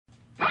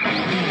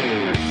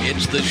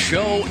It's the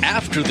show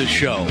after the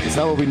show. It's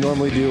not what we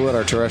normally do at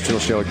our terrestrial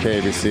show at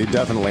KABC.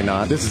 Definitely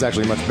not. This is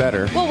actually much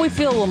better. Well, we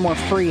feel a little more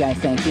free, I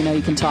think. You know,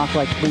 you can talk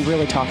like we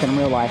really talk in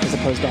real life as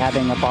opposed to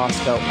having a boss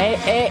go,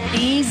 hey,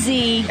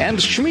 easy. And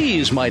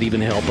Shmeez might even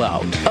help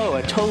out. Oh,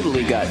 I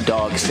totally got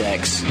dog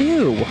sex.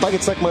 Ew. If I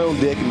could suck my own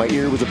dick and my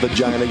ear was a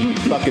vagina, you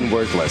fucking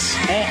worthless.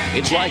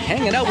 It's like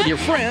hanging out with your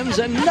friends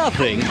and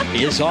nothing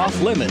is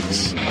off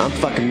limits. I'm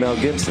fucking Mel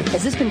Gibson.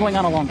 Has this been going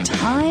on a long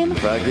time?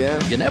 Fuck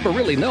yeah. You never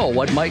really know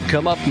what might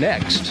come up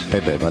next.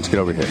 Hey, babe, let's get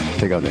over here.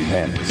 Take out them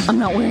panties. I'm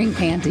not wearing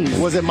panties.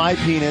 Was it my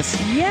penis?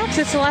 Yeah, 'cause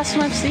it's the last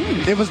one I've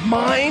seen. It was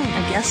mine?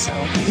 I guess so.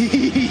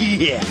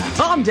 Yeah.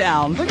 Calm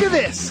down. Look at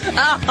this.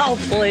 Oh,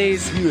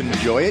 please. You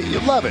enjoy it.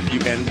 You love it. You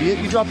envy it.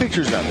 You draw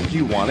pictures of it.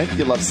 You want it.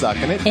 You love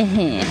sucking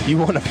it. You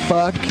want to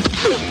fuck?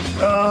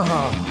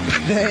 Oh,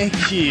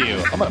 thank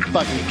you. I'm going to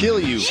fucking kill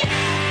you.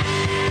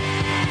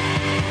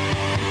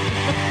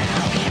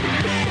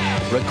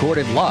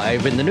 Recorded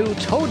live in the new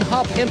Toad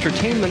Hop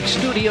Entertainment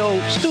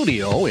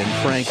Studio in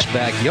Frank's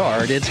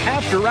backyard. It's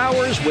After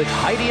Hours with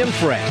Heidi and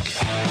Frank.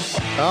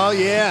 Oh,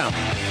 yeah.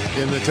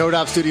 In the Toad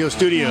Hop Studio.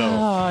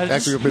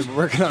 Actually, we've been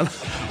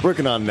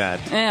working on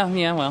that.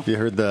 Yeah, well. You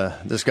heard the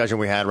discussion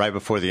we had right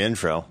before the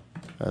intro.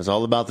 It was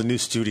all about the new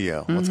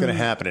studio. What's going to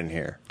happen in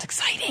here? It's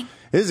exciting.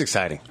 It is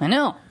exciting. I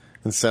know.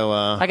 And so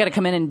I got to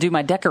come in and do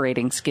my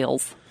decorating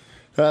skills.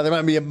 There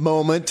might be a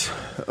moment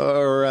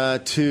or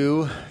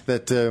two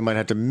that we might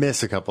have to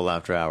miss a couple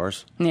after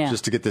hours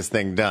just to get this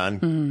thing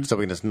done so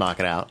we can just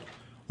knock it out.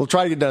 We'll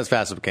try to get it done as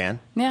fast as we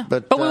can. Yeah,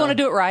 but we want to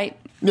do it right.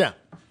 Yeah.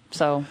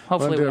 So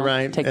hopefully we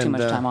won't take too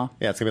much time off.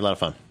 Yeah, it's going to be a lot of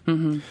fun.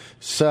 Mm-hmm.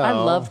 So I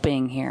love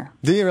being here.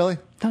 Do you really?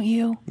 Don't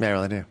you? Yeah, I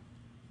really do.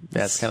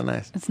 Yeah, it's kind of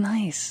nice. It's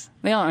nice.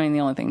 The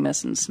only thing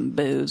missing is some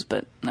booze,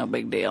 but no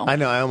big deal. I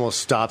know. I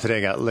almost stopped today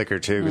and got liquor,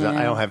 too, because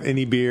I don't have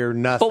any beer,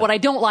 nothing. But what I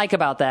don't like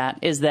about that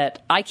is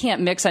that I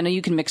can't mix. I know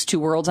you can mix two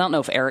worlds. I don't know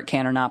if Eric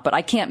can or not, but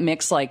I can't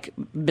mix, like,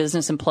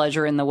 business and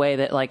pleasure in the way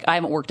that, like, I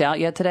haven't worked out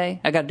yet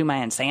today. I got to do my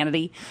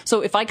insanity.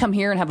 So if I come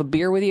here and have a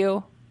beer with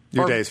you...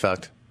 Your day's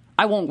fucked.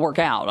 I won't work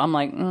out. I'm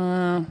like,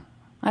 I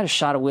had a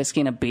shot of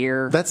whiskey and a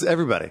beer. That's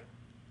everybody.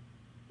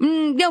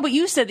 No, but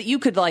you said that you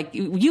could, like,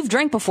 you've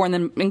drank before and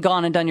then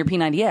gone and done your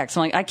P90X.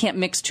 I'm like, I can't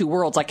mix two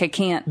worlds. Like, I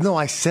can't. No,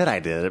 I said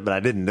I did it, but I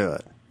didn't do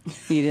it.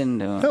 You didn't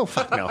do it. No,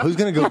 fuck no. Who's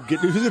going to drink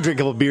a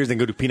couple beers and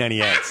go do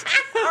P90X?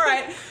 All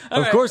right.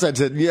 Of course I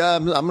said, yeah,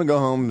 I'm going to go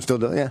home and still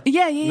do it.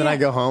 Yeah. Yeah. Then I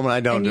go home and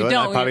I don't do it.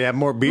 I probably have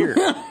more beer.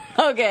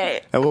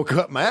 Okay. I woke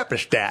up my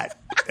Epistat.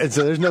 And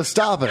so there's no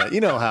stopping it.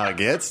 You know how it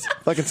gets.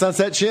 Fucking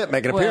Sunset Ship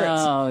make an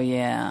appearance. Oh,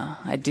 yeah.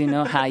 I do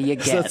know how you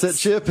get. Sunset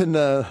Ship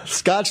and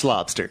Scotch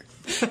Lobster.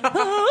 Scotch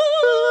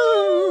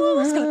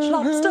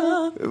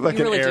Lobster.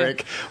 Fucking really Eric.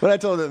 Do. When I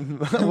told him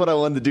what I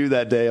wanted to do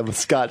that day of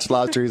Scotch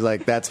Lobster, he's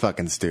like, that's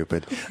fucking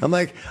stupid. I'm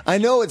like, I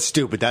know it's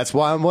stupid. That's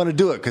why I want to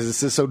do it, because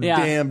it's just so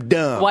damn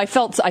dumb. Well, I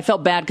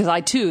felt bad because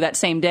I, too, that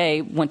same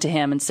day went to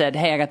him and said,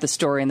 hey, I got this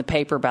story in the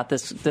paper about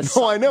this.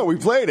 Oh, I know. We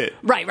played it.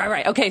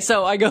 Right. Okay,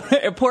 so I go,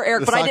 poor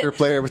Eric. The soccer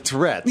player with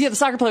Tourette's. Yeah, the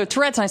soccer player with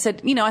Tourette's. And I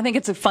said, I think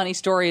it's a funny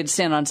story to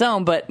stand on its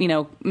own, but,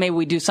 maybe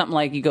we do something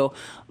like you go,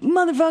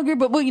 motherfucker,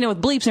 but, with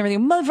bleeps and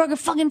everything, motherfucker,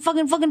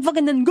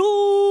 fucking, then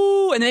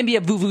go, and then be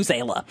a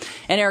vuvuzela.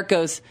 And Eric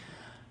goes,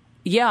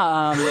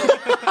 yeah,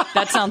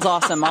 that sounds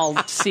awesome. I'll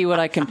see what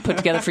I can put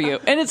together for you.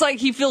 And it's like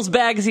he feels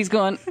bad because he's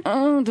going,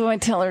 oh, do I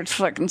tell her it's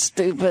fucking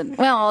stupid?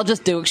 Well, I'll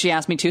just do it because she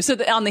asked me to. So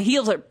on the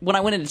heels, when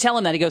I went in to tell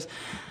him that, he goes,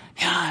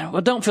 God,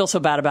 well, don't feel so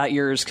bad about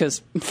yours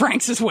because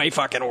Frank's is way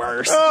fucking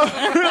worse. Oh,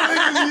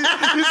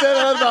 really? You said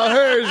that about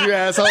hers, you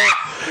asshole.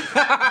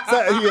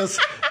 He goes,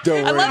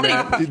 don't worry,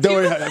 man. Don't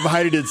worry.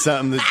 Heidi did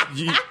something that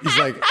he's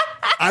like,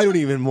 I don't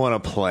even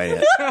want to play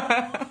it.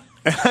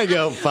 And I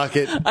go, fuck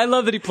it. I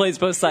love that he plays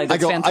both sides.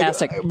 It's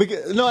fantastic.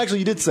 No, actually,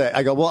 you did say,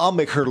 I go, well, I'll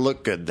make her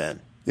look good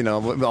then.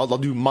 I'll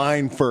do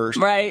mine first.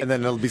 Right. And then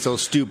it'll be so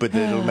stupid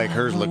that it'll make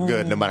hers look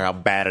good no matter how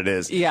bad it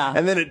is. Yeah.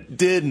 And then it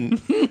didn't.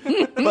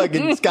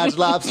 Fucking Scotch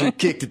Lobster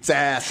kicked its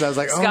ass. And I was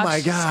like, oh my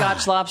God.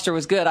 Scotch Lobster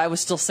was good. I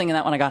was still singing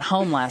that when I got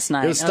home last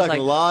night. It was stuck in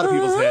a lot of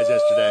people's heads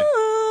yesterday.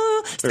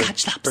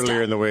 Scotch Lobster.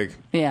 Earlier in the week.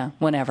 Yeah,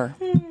 whenever.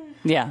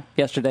 Yeah,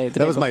 yesterday, the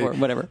day before,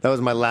 whatever. That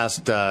was my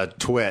last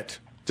twit.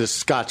 Just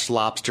Scotch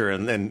Lobster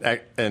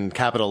and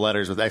capital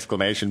letters with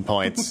exclamation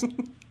points.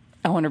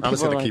 I wonder if I'm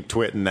just going to keep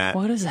twitting that.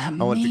 What does that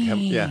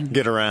mean?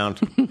 Get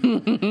around.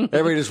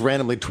 Everybody just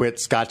randomly twit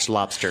Scotch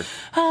Lobster.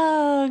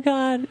 Oh,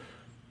 God.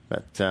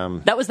 But,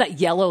 that was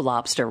that yellow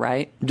lobster,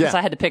 right? Because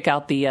I had to pick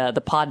out the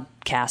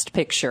podcast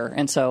picture,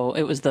 and so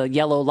it was the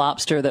yellow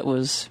lobster that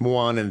was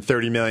 1 in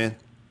 30 million.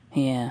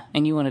 Yeah,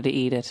 and you wanted to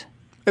eat it.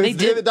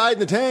 It died in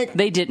the tank.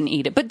 They didn't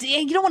eat it, but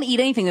you don't want to eat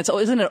anything that's.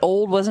 Isn't it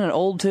old? Wasn't it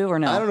old too, or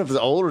no? I don't know if it's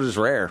old or just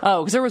rare.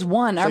 Oh, because there was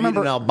one. I remember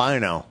an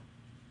albino,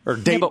 or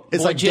date. Yeah,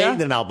 it's like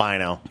dating an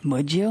albino.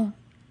 Would you?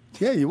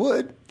 Yeah, you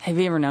would. Have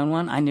you ever known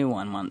one? I knew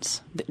one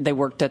once. They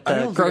worked at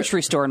the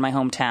grocery store in my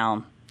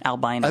hometown.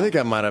 Albino. I think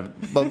I might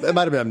have. Well, it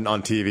might have been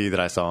on TV that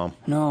I saw him.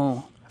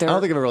 No. I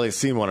don't think I've ever really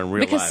seen one in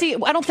real life. Because, see,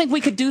 I don't think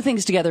we could do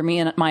things together, me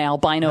and my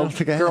albino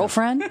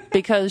girlfriend,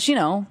 because,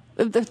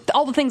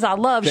 all the things I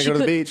love. Can't go to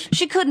the beach.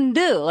 She couldn't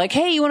do. Like,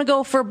 hey, you want to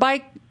go for a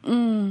bike?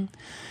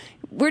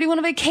 Where do you want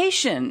a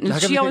vacation? How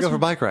come you can't go for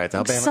bike rides?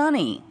 Alabama?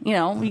 Sunny. You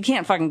know, you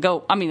can't fucking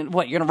go. I mean,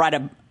 what, you're going to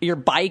ride your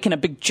bike in a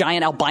big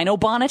giant albino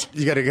bonnet?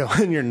 You got to go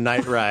on your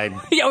night ride.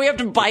 Yeah, we have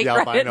to bike the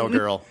ride. albino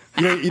girl.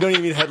 You don't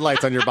even need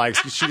headlights on your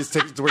bikes. She just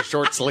takes to wear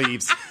short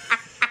sleeves.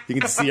 You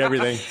can see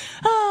everything.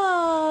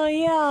 Oh,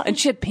 yeah. And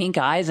she had pink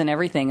eyes and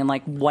everything and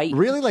like white.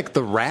 Really? Like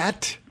the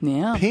rat?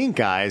 Yeah.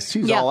 Pink eyes. She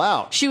was Yeah. all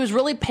out. She was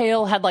really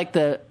pale, had like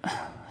the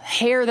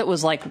hair that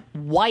was like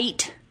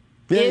white.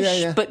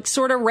 Yeah. But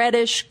sort of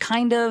reddish,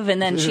 kind of,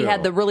 and then she Ew.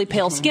 had the really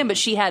pale skin. But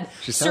she had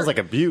sounds like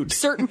a beaut.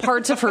 Certain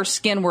parts of her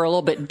skin were a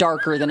little bit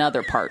darker than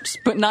other parts,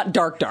 but not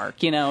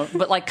dark, you know.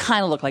 But like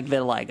kind of looked like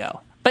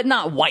vitiligo, but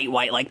not white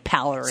like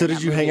pallor. So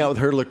did you hang out with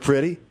her? Look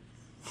pretty?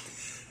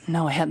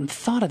 No, I hadn't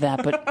thought of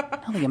that, but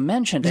now that you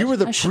mentioned it, You were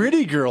the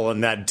pretty girl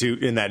in that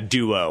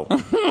duo.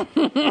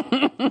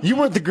 You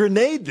weren't the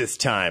grenade this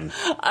time.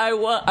 I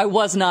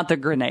was not the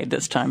grenade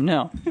this time,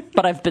 no.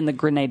 But I've been the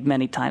grenade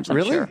many times, I'm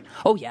Really? sure.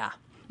 Oh, yeah.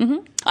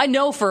 I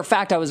know for a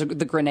fact I was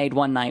the grenade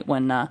one night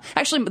when,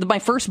 actually, my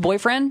first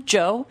boyfriend,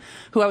 Joe,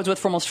 who I was with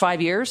for almost 5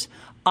 years,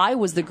 I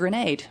was the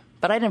grenade.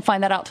 But I didn't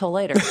find that out till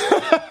later.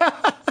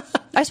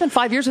 I spent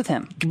 5 years with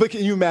him. But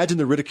can you imagine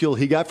the ridicule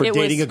he got for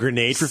dating a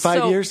grenade for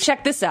 5 years?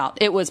 Check this out.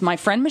 It was my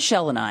friend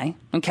Michelle and I,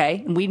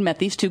 okay, and we'd met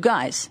these two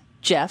guys,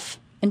 Jeff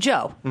and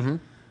Joe. Mm-hmm.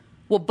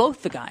 Well,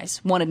 both the guys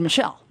wanted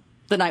Michelle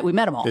the night we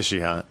met them all. Is she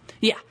hot?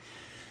 Yeah.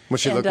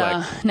 What's she look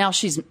like? Now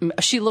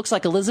she looks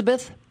like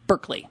Elizabeth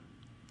Berkley.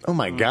 Oh,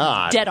 my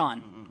God. Dead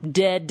on.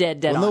 Dead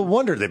Well, on. no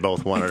wonder they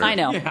both wanted her. I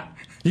know. Yeah.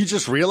 You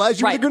just realized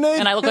you were Right. the grenade?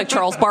 And I look like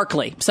Charles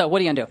Barkley. So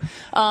what are you going to do?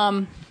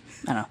 I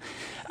don't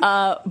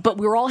know. But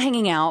we were all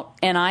hanging out,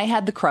 and I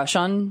had the crush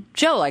on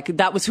Joe. Like,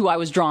 that was who I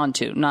was drawn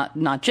to,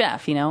 not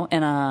Jeff, you know?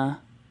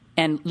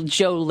 And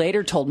Joe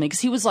later told me, because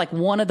he was like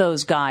one of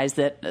those guys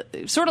that,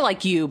 sort of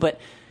like you, but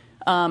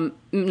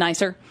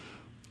nicer.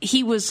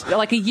 He was,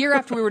 like a year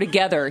after we were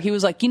together, he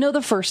was like, you know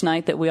the first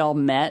night that we all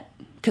met?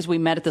 Because we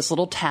met at this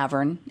little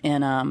tavern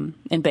in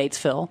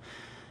Batesville.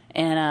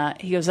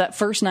 And he goes, that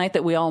first night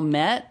that we all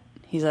met,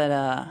 he said,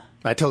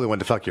 I totally wanted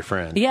to fuck your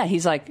friend. yeah,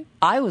 he's like,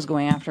 I was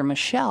going after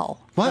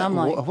Michelle. What? And I'm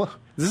like, What?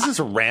 Is this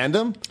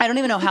random? I don't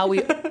even know how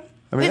we. I mean, It's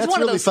that's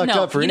one of really those- fucked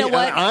no, up for you know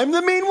what? I'm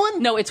the mean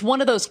one? No, it's one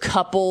of those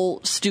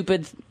couple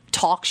stupid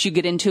talks you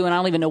get into, and I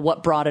don't even know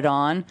what brought it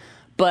on.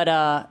 But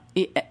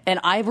and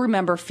I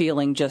remember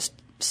feeling just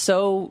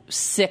so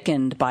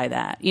sickened by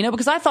that, you know,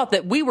 because I thought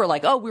that we were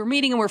like, oh, we were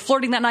meeting and we were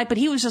flirting that night, but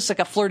he was just like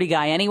a flirty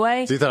guy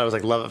anyway. So you thought I was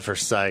like love at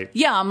first sight.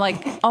 Yeah, I'm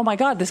like, oh my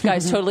God, this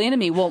guy's totally into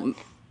me. Well,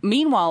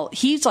 meanwhile,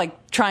 he's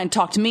like trying to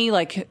talk to me,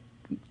 like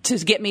to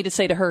get me to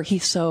say to her,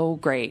 he's so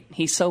great,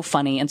 he's so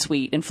funny and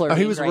sweet and flirty. Oh,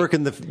 he was and great.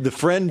 working the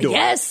friend door.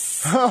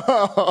 Yes.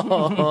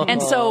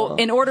 And so,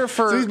 in order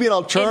for So he's being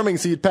all charming,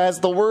 so you'd pass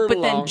the word but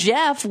along. then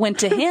Jeff went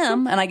to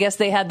him, and I guess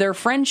they had their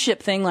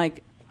friendship thing.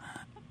 Like,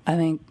 I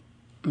think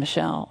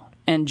Michelle.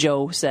 And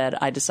Joe said,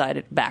 I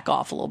decided to back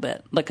off a little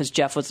bit, like, because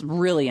Jeff was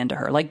really into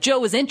her. Like, Joe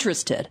was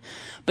interested,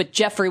 but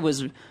Jeffrey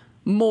was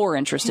more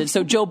interested.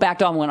 So Joe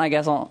backed off and went, I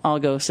guess I'll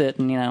go sit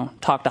and, you know,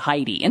 talk to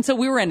Heidi. And so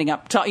we were ending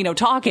up,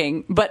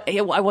 talking, but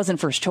I wasn't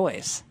first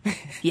choice.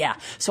 Yeah.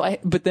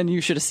 But then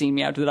you should have seen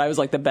me after that. I was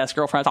like the best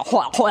girlfriend. I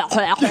thought,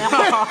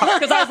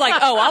 because I was like,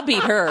 oh, I'll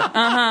beat her.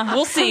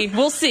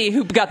 We'll see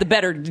who got the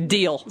better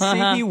deal.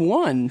 See, he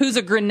won. Who's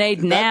a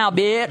grenade now,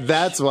 bitch?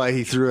 That's why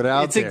he threw it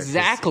out It's there.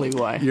 exactly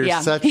why. You're Yeah,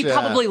 such he a...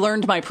 probably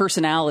learned my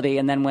personality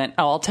and then went,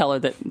 oh, I'll tell her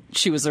that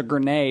she was a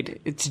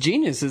grenade. It's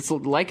genius. It's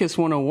Lycus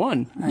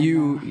 101.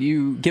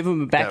 You give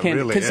him a backhand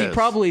really because he is.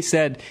 probably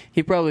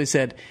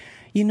said,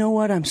 you know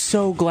what? I'm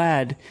so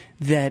glad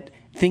that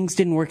things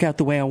didn't work out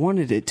the way I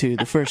wanted it to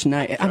the first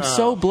night. I'm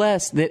so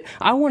blessed that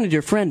I wanted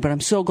your friend, but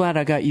I'm so glad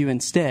I got you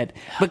instead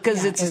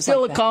because Yeah, it's it was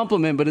still like a that.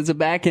 compliment, but it's a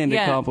backhanded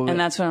compliment. And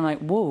that's when I'm like,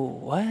 whoa,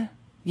 what?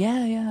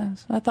 Yeah.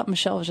 I thought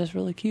Michelle was just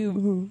really cute.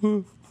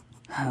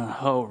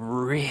 Oh,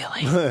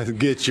 really?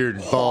 Get your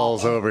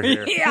balls over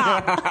here.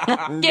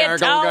 Yeah. Get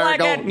Gargle, like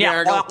gargle, it.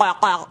 Yeah.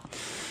 gargle.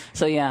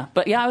 So, yeah.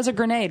 But, yeah, I was a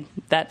grenade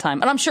that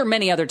time. And I'm sure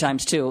many other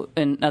times, too,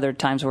 and other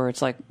times where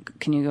it's like,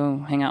 can you go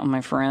hang out with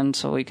my friend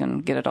so we can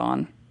get it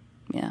on?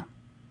 Yeah.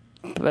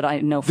 But I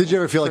know Did you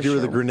ever feel like for you were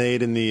the sure.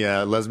 grenade in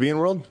the lesbian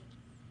world?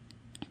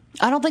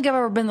 I don't think I've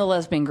ever been the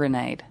lesbian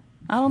grenade.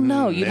 I don't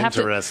know. You'd have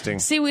interesting.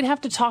 to see. We'd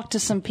have to talk to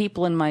some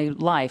people in my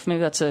life. Maybe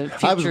that's a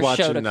future I was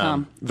watching show to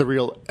come. The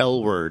Real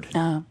L Word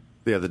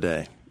the other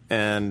day.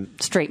 And,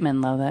 Straight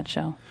men love that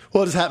show.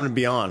 well, it just happened to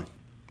be on.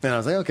 And I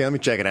was like, okay, let me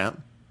check it out.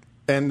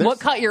 And there's- What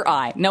caught your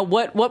eye? Now,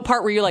 what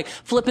part were you like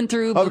flipping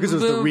through? Oh, because it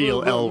was the boo, Real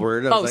boo, boo? L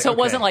Word. I was Oh, like, so it okay.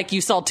 wasn't like you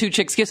saw two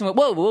chicks kissing and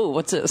went, whoa,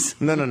 what's this?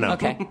 No.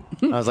 Okay.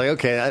 I was like,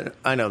 okay,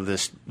 I know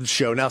this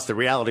show. Now it's the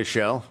reality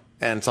show,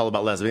 and it's all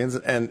about lesbians.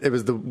 And it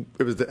was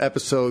the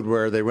episode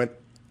where they went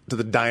to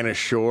the Dinah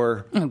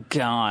Shore Oh,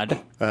 God.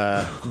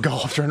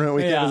 golf tournament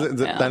weekend. Yeah.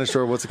 Is it Yeah. Dinah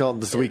Shore? What's it called?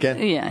 This weekend?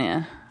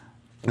 Yeah.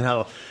 And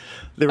how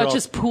they were It's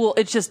just pool.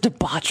 It's just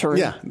debauchery.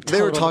 Yeah,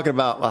 they were talking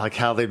about like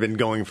how they've been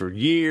going for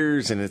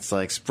years, and it's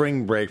like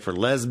spring break for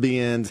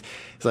lesbians.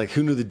 It's like,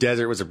 who knew the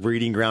desert was a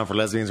breeding ground for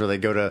lesbians, where they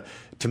go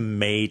to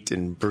mate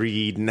and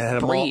breed and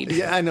have them all.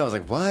 Yeah, I know. I was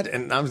like, what?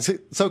 And I'm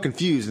so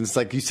confused. And it's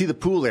like, you see the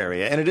pool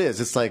area, and it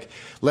is. It's like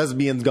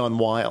lesbians gone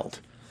wild.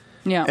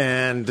 Yeah,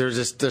 and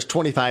there's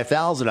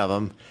 25,000 of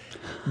them.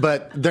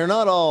 But they're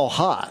not all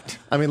hot.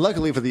 I mean,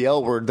 luckily for the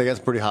L Word, they got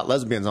some pretty hot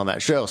lesbians on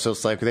that show. So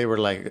it's like they were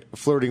like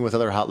flirting with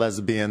other hot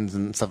lesbians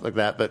and stuff like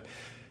that. But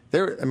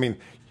I mean,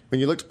 when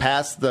you looked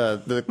past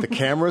the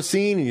camera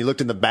scene and you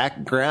looked in the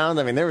background,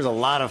 I mean, there was a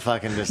lot of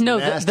fucking just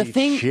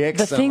nasty chicks.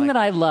 The thing that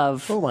I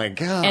love, oh my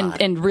God,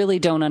 and really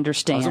don't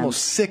understand. I was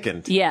almost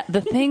sickened. Yeah,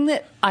 the thing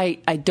that I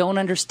don't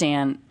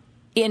understand,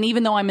 and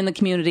even though I'm in the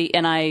community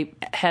and I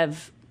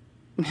have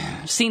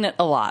seen it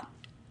a lot,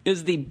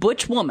 is the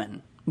butch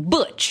woman.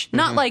 Butch,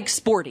 not like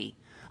sporty.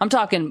 I'm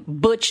talking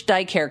butch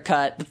dyke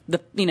haircut,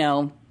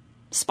 the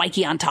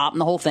spiky on top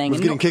and the whole thing.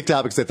 Was getting kicked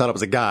out because they thought it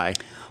was a guy.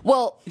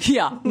 Well,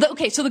 yeah.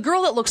 Okay, so the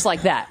girl that looks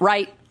like that,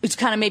 right? It's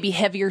kind of maybe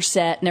heavier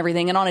set and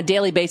everything, and on a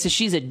daily basis,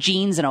 she's a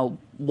jeans and a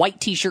white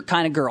T-shirt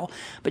kind of girl.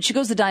 But she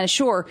goes to Dinah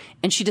Shore,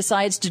 and she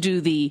decides to do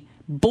the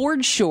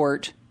board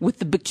short with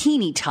the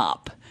bikini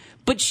top.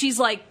 But she's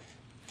like,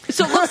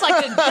 so it looks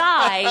like a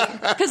guy,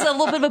 because a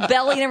little bit of a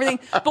belly and everything,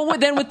 but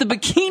then with the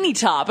bikini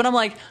top. And I'm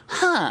like,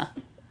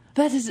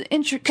 that is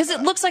interesting. Because it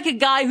looks like a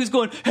guy who's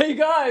going, hey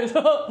guys,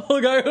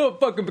 look, I have a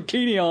fucking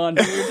bikini on,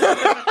 dude.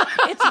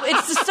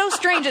 It's just so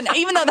strange. And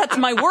even though that's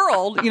my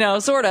world,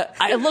 sort of,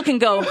 I look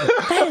and go,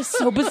 that is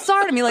so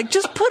bizarre to me. Like,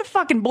 just put a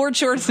fucking board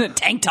shorts and a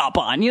tank top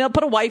on,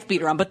 put a wife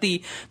beater on. But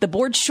the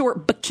board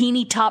short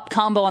bikini top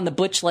combo on the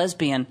butch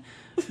lesbian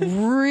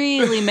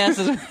really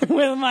messes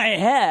with my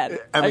head.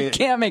 I mean, I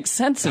can't make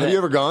sense of it. Have you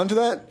ever gone to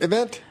that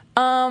event?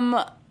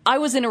 I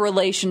was in a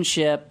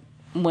relationship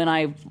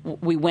when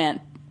we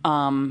went.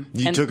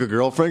 You took a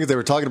girlfriend? Because they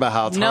were talking about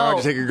how it's hard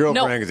to take a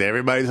girlfriend because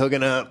everybody's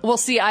hooking up. Well,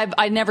 see,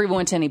 I never even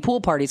went to any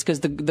pool parties because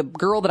the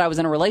girl that I was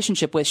in a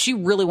relationship with, she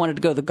really wanted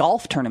to go to the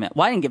golf tournament.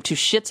 Well, I didn't give two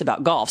shits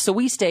about golf. So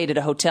we stayed at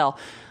a hotel.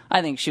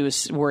 I think she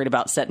was worried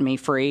about setting me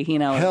free,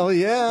 Hell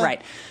yeah.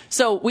 Right.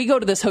 So we go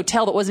to this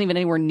hotel that wasn't even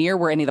anywhere near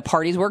where any of the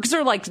parties were, because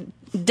they're like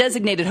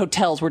designated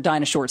hotels where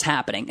Dinah Shore's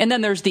happening. And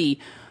then there's the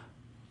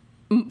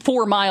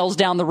 4 miles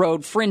down the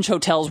road fringe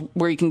hotels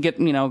where you can get,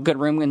 a good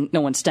room and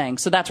no one's staying.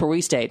 So that's where we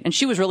stayed. And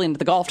she was really into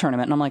the golf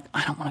tournament. And I'm like,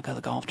 I don't want to go to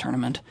the golf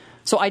tournament.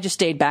 So I just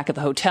stayed back at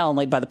the hotel and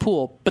laid by the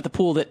pool. But the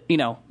pool that,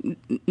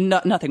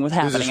 nothing was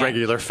happening. It was just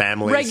regular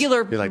families.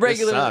 Regular.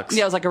 This sucks.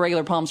 Yeah, it was like a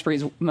regular Palm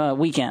Springs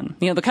weekend.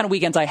 The kind of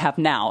weekends I have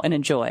now and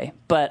enjoy.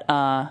 But,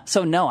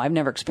 so no, I've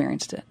never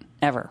experienced it.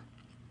 Ever.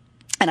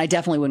 And I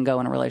definitely wouldn't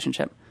go in a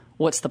relationship.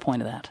 What's the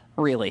point of that?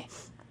 Really?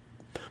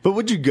 But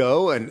would you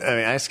go? And I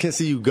mean, I just can't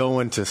see you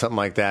going to something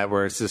like that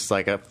where it's just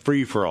like a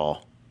free for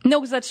all. No,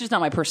 because that's just not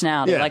my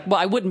personality. Yeah.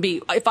 I wouldn't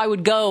be. If I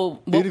would go,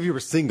 even if you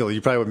were single,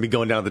 you probably wouldn't be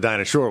going down to the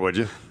Dinah Shore, would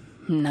you?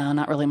 No,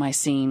 not really my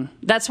scene.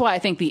 That's why I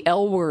think the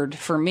L Word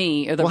for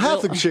me.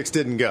 Half the chicks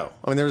didn't go.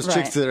 I mean, there was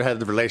chicks that had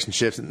the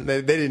relationships, and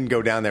they didn't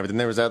go down there. But then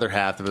there was the other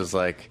half that was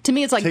like, to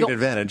me, it's like taking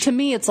advantage. To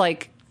me, it's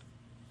like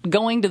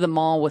going to the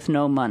mall with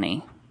no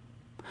money.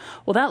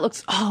 Well, that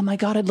looks, oh my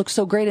God, I'd look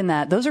so great in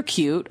that. Those are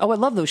cute. Oh, I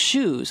love those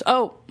shoes.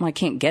 Oh, I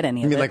can't get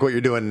any of it. You mean like what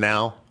you're doing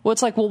now? Well,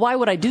 it's like, well, why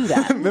would I do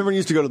that? Remember when you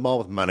used to go to the mall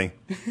with money?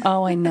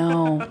 Oh, I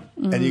know.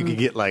 And you could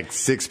get like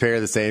 6 pair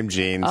of the same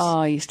jeans. Oh,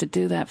 I used to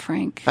do that,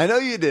 Frank. I know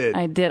you did.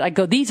 I did. I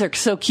go, these are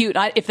so cute.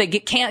 If they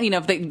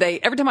if they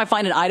every time I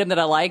find an item that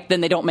I like,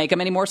 then they don't make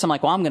them anymore. So I'm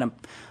like, well, I'm going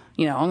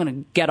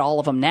to get all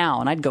of them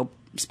now. And I'd go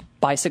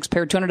buy 6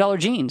 pair of $200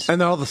 jeans.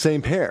 And they're all the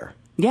same pair.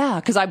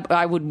 Yeah, because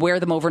I would wear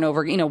them over and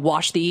over,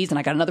 wash these, and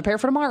I got another pair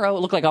for tomorrow.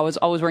 It looked like I was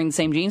always wearing the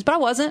same jeans, but I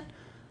wasn't.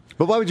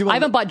 But why would you want I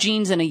haven't bought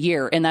jeans in a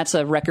year, and that's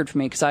a record for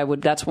me, because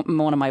that's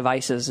one of my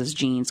vices is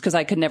jeans, because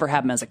I could never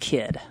have them as a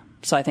kid.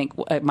 So I think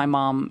my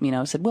mom,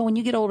 said, well, when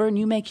you get older and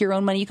you make your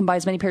own money, you can buy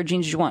as many pair of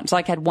jeans as you want. So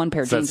I had one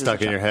pair of jeans. That's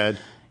stuck in your head?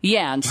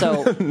 Yeah, and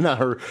so... Not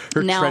her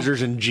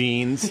treasures in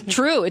jeans.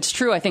 True, it's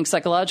true, I think,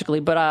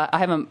 psychologically, but I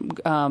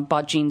haven't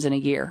bought jeans in a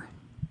year.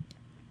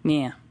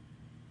 Yeah.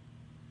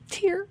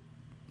 Tear.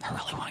 I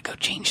really want to go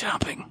jean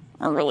shopping.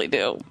 I really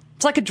do.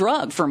 It's like a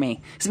drug for me,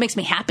 because it makes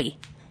me happy,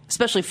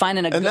 especially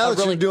finding And now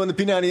that you're doing the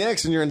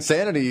P90X and your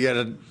insanity, you got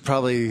to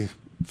probably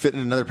fit in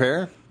another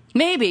pair?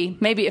 Maybe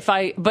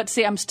but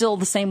see, I'm still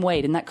the same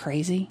weight. Isn't that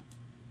crazy?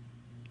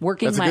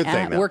 Working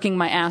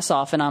my ass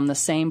off, and I'm the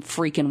same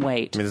freaking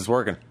weight. I mean, it's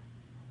working.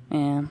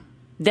 Yeah.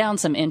 Down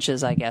some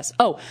inches, I guess.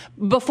 Oh,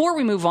 before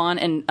we move on,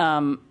 and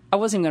I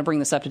wasn't even going to bring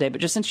this up today,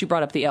 but just since you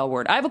brought up the L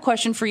Word, I have a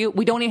question for you.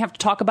 We don't even have to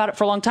talk about it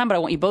for a long time, but I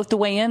want you both to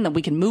weigh in, then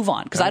we can move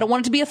on, because I don't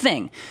want it to be a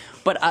thing.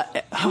 But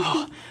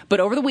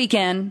over the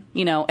weekend,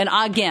 and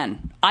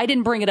again, I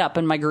didn't bring it up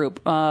in my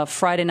group.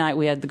 Friday night,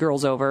 we had the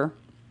girls over.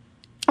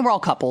 And we're all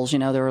couples,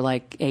 there were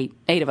like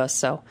eight of us,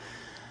 so.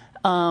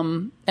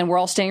 And we're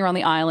all staying around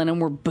the island, and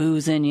we're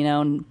boozing,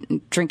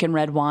 and drinking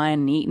red wine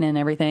and eating and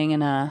everything,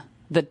 and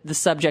the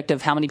subject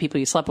of how many people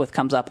you slept with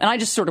comes up, and I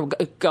just sort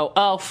of go,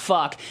 oh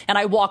fuck, and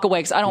I walk away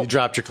because I don't. You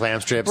dropped your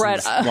clam strips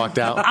Brett, and walked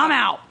out. I'm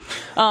out.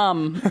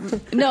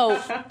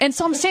 No, and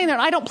so I'm standing there,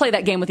 and I don't play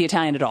that game with the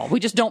Italian at all.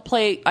 We just don't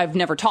play. I've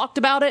never talked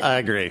about it. I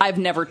agree. I've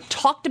never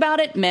talked about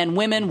it. Men,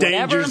 women,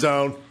 whatever. Danger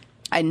zone.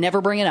 I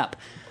never bring it up.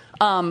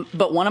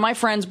 But one of my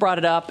friends brought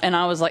it up, and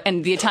I was like,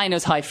 and the Italian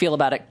knows how I feel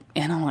about it,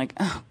 and I'm like,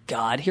 oh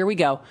God, here we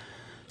go.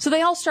 So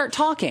they all start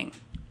talking.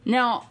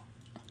 Now,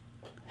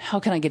 how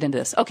can I get into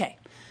this? Okay.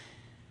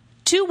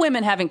 Two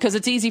women having, because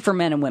it's easy for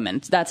men and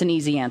women. That's an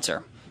easy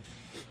answer.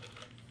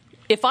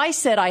 If I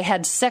said I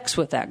had sex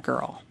with that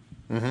girl,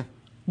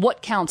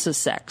 what counts as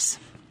sex?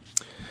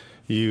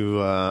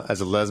 You, as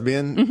a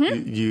lesbian,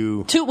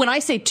 you... When I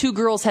say two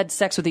girls had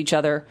sex with each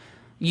other,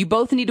 you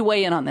both need to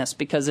weigh in on this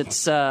because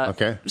it's...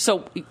 okay.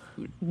 So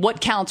what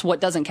counts, what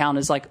doesn't count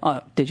is like,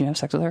 did you have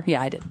sex with her?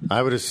 Yeah, I did.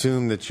 I would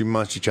assume that you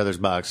munched each other's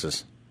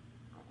boxes.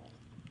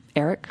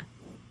 Eric?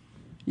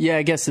 Yeah,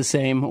 I guess the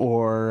same.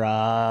 Or,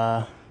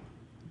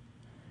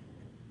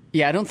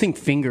 yeah, I don't think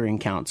fingering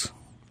counts.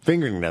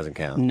 Fingering doesn't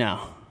count.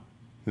 No.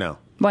 No.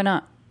 Why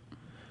not?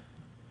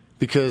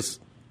 Because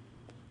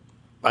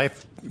I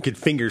could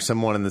finger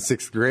someone in the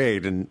 6th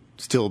grade and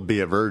still be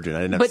a virgin.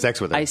 I didn't have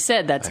sex with her. I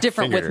said that's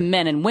different with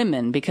men and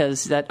women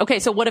because that... Okay,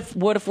 so what if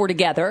we're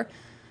together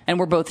and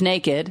we're both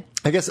naked?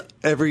 I guess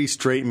every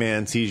straight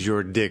man sees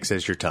your dicks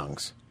as your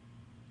tongues.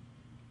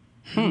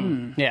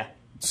 Yeah.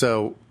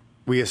 So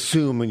we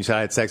assume when you said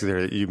I had sex with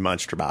her that you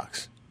munched her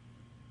box.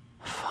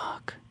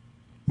 Fuck.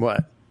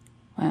 What?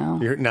 Well...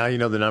 Now you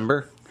know the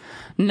number?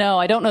 No,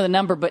 I don't know the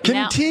number, but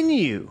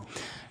Continue.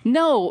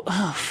 No.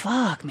 Oh,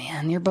 fuck,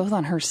 man. You're both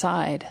on her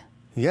side.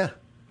 Yeah.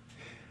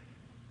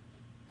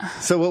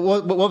 So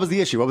what was the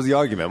issue? What was the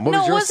argument? What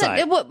was your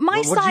side? My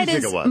what side did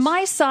you think is it was?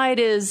 my side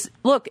is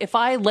look, if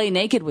I lay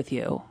naked with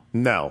you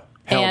No.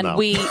 Hell and no.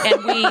 we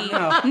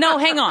no,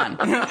 hang on.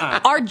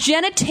 Our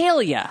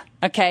genitalia,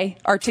 okay,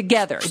 are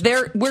together.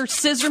 We're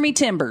scissor me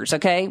timbers,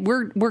 okay?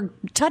 We're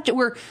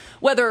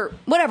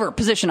whatever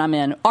position I'm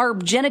in, our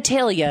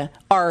genitalia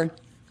are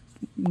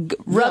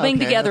rubbing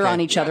together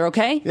on each other,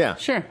 okay? Yeah.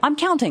 Sure. I'm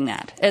counting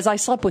that as I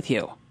slept with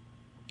you.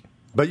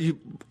 But you...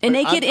 And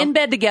naked in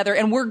bed together,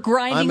 and we're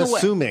grinding I'm away.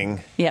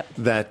 assuming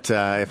that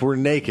if we're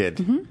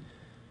naked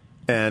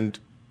and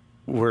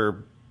we're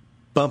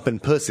bumping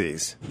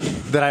pussies,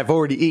 that I've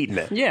already eaten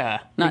it. Yeah.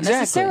 Not exactly.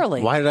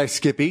 necessarily. Why did I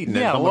skip eating it?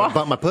 Yeah, I'm going to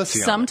bump my pussy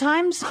on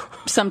it.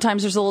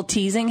 Sometimes there's a little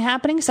teasing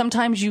happening.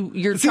 Sometimes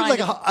you're It seems trying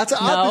like that's an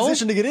odd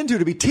position to get into,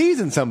 to be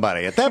teasing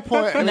somebody. At that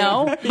point, I mean,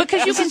 No,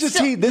 because you this can is just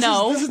still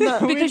this is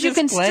not, because you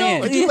can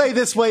playing. If still. you lay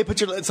this way, put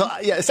your... So,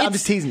 yeah, I'm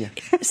just teasing you.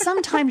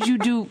 Sometimes you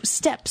do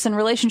steps in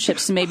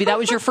relationships. Maybe that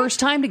was your first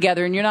time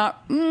together, and you're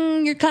not.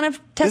 You're kind of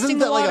testing Isn't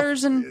the that like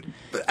waters, and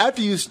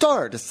after you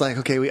start, it's like,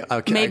 okay,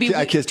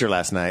 I kissed her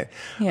last night.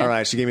 Yeah. All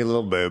right, she gave me a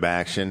little boob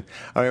action.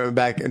 I went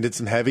back and did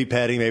some heavy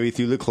petting, maybe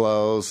through the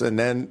clothes, and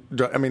then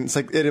it's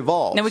like it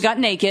evolves. then we got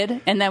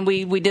naked, and then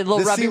we did a little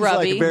This rubby seems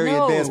rubby. like a very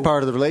No. advanced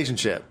part of the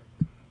relationship.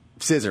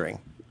 Scissoring,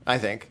 I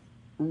think.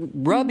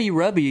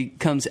 Rubby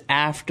comes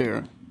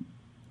after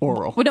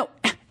oral. Well, no,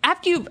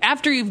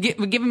 after you've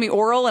given me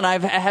oral and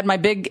I've had my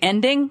big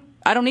ending,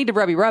 I don't need to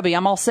rubby.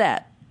 I'm all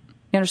set.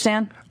 You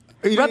understand?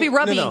 Rubby.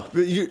 No.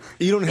 You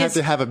don't have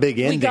to have a big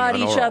ending. We got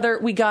on each oral. other.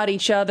 We got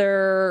each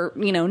other,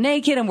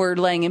 naked, and we're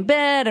laying in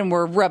bed, and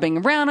we're rubbing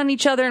around on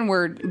each other, and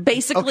we're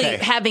basically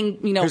having,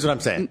 Here's what I'm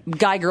saying.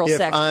 guy-girl if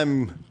sex.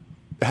 I'm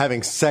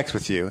having sex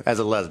with you as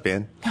a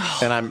lesbian,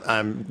 and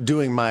I'm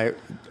doing my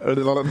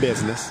little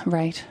business,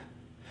 right.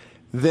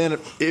 then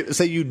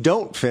say you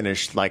don't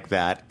finish like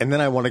that, and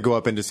then I want to go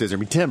up into Scissor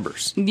Me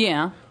Timbers.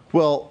 Yeah.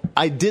 Well,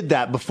 I did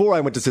that before I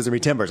went to Scissor Me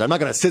Timbers. I'm not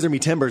going to Scissor Me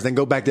Timbers and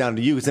go back down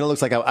to you, because then it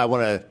looks like I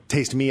want to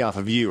taste me off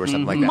of you or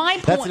something like that.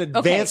 My That's point- an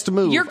advanced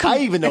move. I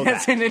even know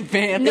That's that. an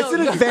advance. It's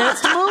an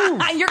advanced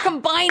move. You're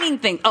combining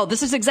things. Oh,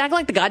 this is exactly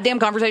like the goddamn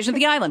conversation at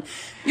the island.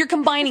 You're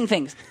combining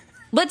things.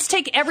 Let's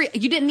take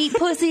you didn't eat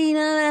pussy,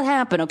 none of that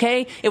happened,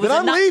 okay? It was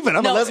Then I'm leaving.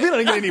 I'm a lesbian. I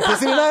didn't get any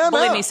pussy tonight. I'm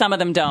Believe out. me, some of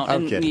them don't.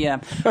 I'm kidding.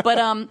 Yeah.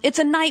 But it's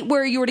a night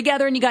where you were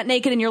together and you got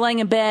naked and you're laying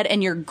in bed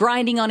and you're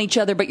grinding on each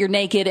other, but you're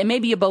naked and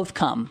maybe you both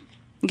come.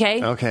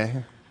 Okay?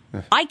 Okay.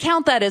 I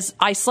count that as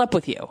I slept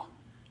with you.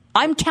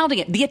 I'm counting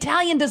it. The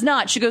Italian does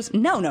not. She goes,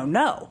 no. And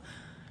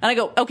I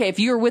go, okay, if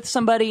you're with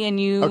somebody and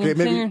you... Okay,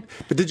 maybe.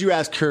 But did you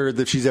ask her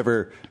if she's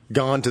ever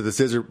gone to the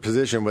scissor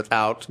position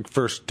without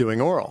first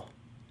doing oral?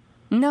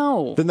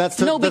 No. Then that's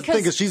the thing, because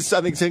because she's, I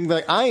think, saying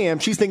like I am.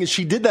 She's thinking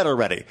she did that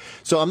already.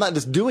 So I'm not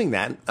just doing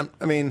that.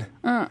 I mean,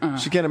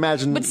 she can't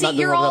imagine But see, not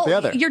doing one without the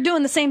other. you're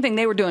doing the same thing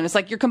they were doing. It's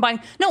like you're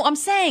combining. No, I'm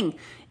saying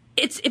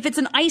if it's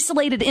an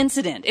isolated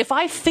incident. If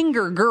I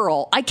finger a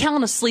girl, I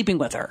count as sleeping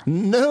with her.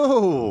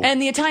 No.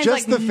 And the Italian's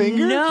just like, the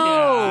finger?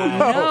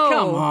 no.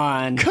 Come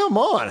on. Come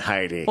on,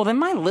 Heidi. Well, then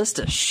my list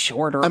is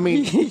shorter. I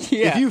mean,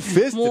 if you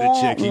fisted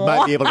a chick, you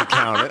might be able to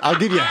count it. I'll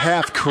give you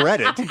half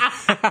credit.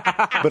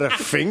 But a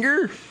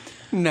finger?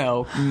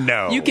 No.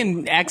 No. You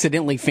can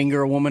accidentally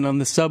finger a woman on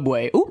the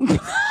subway. Ooh,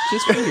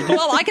 just fingered her.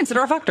 well, I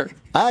consider I fucked her.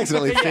 I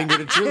accidentally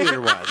fingered a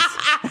cheerleader once.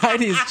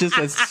 Heidi's just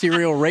a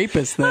serial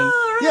rapist then.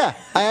 Yeah,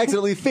 I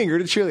accidentally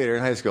fingered a cheerleader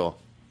in high school.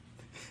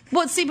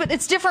 Well, see, but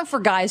it's different for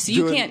guys. So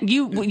you Doing- can't.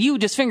 You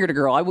just fingered a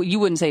girl. You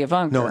wouldn't say you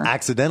funked No, her.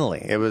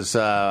 accidentally. It was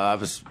I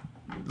was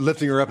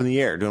lifting her up in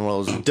the air, doing one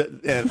of those,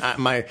 and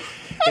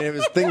it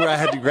was a thing where I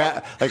had to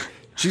grab, like,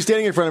 she's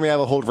standing in front of me. I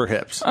have a hold of her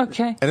hips.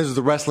 Okay. And this was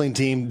the wrestling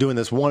team doing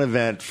this one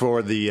event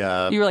for the You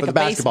were like for the a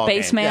basketball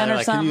base game. man yeah, or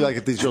like, something? Can you like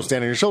get these girls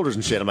standing on your shoulders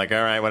and shit? I'm like,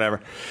 all right,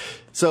 whatever.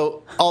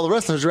 So all the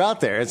wrestlers are out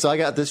there, and so I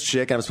got this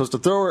chick. And I'm supposed to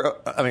throw her.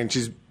 I mean,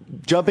 she's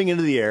jumping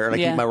into the air, and I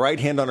Yeah. keep my right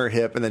hand on her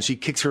hip, and then she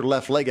kicks her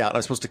left leg out. And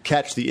I'm supposed to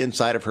catch the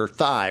inside of her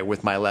thigh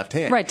with my left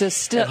hand, Right, to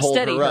and hold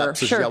steady her her, up.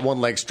 So sure. she's got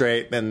one leg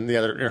straight, and the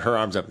other, her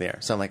arms up in the air.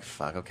 So I'm like,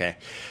 fuck, okay.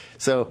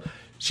 So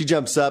she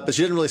jumps up, but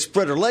she didn't really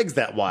spread her legs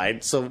that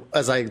wide. So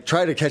as I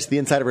try to catch the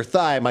inside of her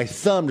thigh, my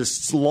thumb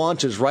just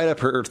launches right up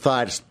her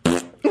thigh. Just,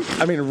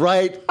 I mean,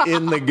 right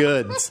in the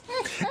goods.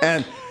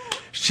 And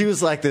she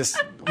was like this,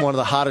 one of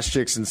the hottest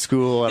chicks in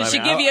school. And Did she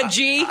I mean, give you a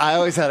G? I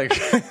always had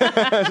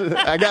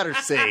I got her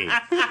C.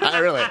 I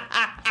really.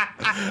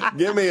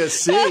 Give me a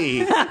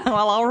C.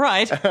 Well, all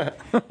right.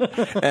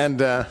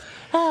 And,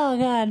 Oh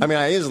God. I mean,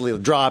 I easily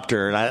dropped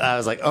her, and I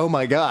was like, "Oh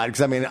my god!"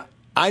 Because I mean,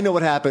 I know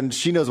what happened.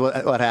 She knows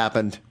what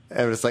happened,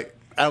 and it's like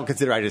I don't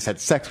consider I just had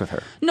sex with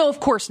her. No, of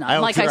course not. I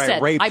don't Like I consider I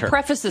said, raped I her.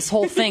 preface this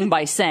whole thing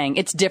by saying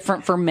it's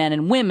different for men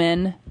and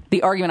women.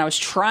 The argument I was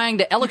trying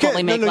to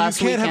eloquently make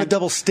last you can't weekend. have a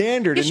double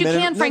standard. Yes, in you men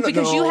and- can, Frank, no,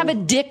 because you no. have a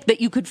dick that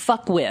you could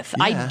fuck with.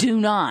 I Yeah. do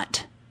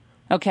not.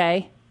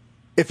 Okay.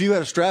 If you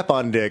had a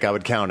strap-on dick, I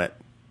would count it.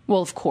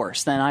 Well, of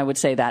course, then I would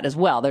say that as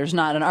well. There's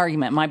not an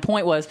argument. My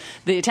point was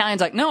the Italian's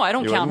like, no, I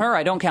don't You count wouldn't? her.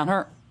 I don't count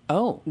her.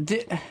 Oh,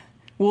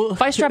 Well,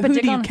 If I strap a who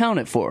dick do you on- count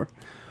it for?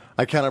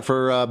 I count it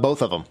for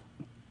both of them.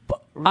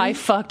 I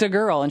fucked a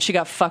girl and she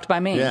got fucked by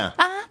me. Yeah.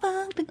 I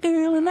fucked a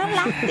girl and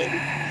I liked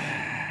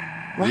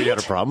it. You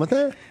got a problem with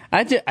that?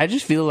 I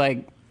just feel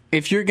like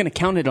if you're going to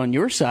count it on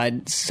your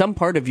side, some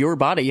part of your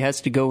body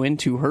has to go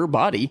into her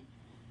body.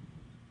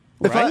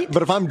 Right?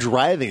 But if I'm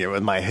driving it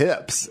with my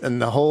hips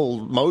and the whole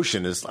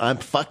motion is I'm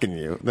fucking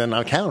you, then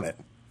I'll count it.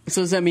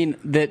 So does that mean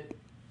that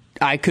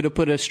I could have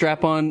put a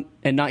strap on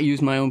and not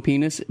use my own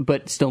penis,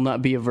 but still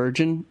not be a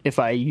virgin if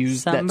I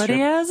used that Somebody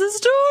strap? has a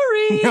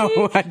story.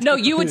 No, I don't. No,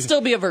 you would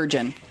still be a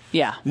virgin.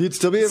 Yeah. You'd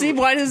still be. See,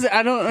 why does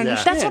I don't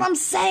understand? That's what I'm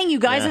saying, you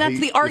guys, and Yeah,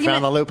 that's he- the argument.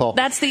 he found the loophole.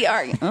 That's the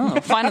argument.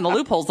 Oh, finding the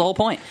loophole's the whole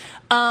point.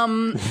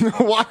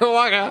 waka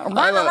waka.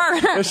 I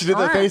love it. She did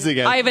that face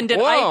again. I even did.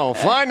 Whoa,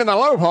 finding the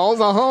loopholes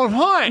the whole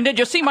point. Did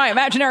you see my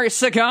imaginary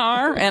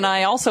cigar? And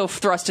I also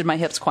thrusted my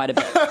hips quite a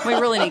bit. We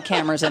really need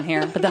cameras in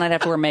here, but then I'd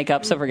have to wear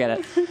makeup, so forget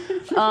it.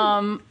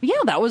 Yeah,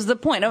 that was the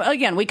point.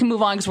 Again, we can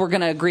move on because we're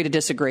going to agree to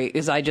disagree.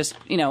 Is I just,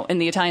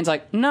 and the Italian's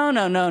like, no.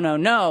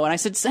 And I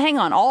said, hang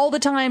on, all the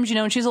times,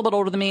 and she's a little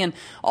older than me, and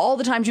all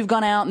the times you've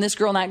gone out, and this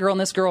girl, and that girl, and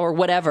this girl, or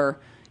whatever,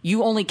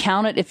 you only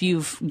count it if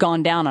you've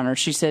gone down on her.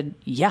 She said,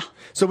 yeah.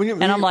 So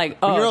I'm like,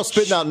 oh, you're all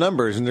spitting out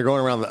numbers and they're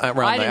going around the I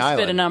didn't island.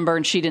 spit a number,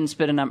 and she didn't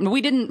spit a number.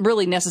 We didn't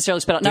really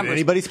necessarily spit out Did numbers.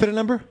 anybody spit a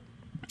number?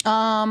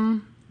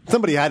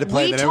 Somebody had to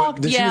play. we Then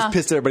talked- she yeah. was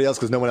pissed at everybody else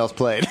because no one else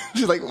played.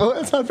 She's like, well,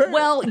 that's not fair.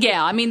 Well,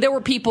 yeah. I mean, there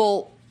were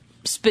people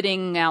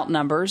spitting out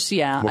numbers.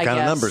 Yeah, What I kind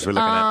of guess. numbers we're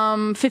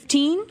looking at?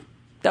 15.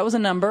 That was a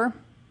number.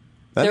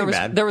 That there ain't was.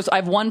 bad. There was. I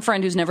have one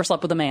friend who's never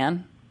slept with a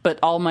man, but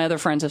all my other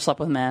friends have slept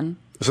with men.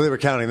 So they were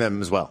counting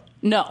them as well.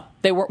 No,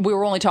 they were. We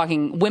were only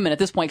talking women at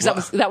this point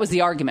because that was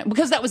the argument.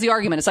 Because that was the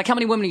argument. It's like how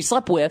many women you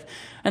slept with,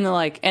 and they're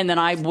like, and then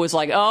I was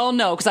like, oh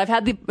no, because I've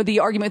had the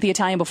argument with the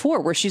Italian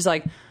before, where she's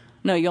like,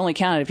 no, you only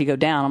count it if you go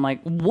down. I'm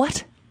like,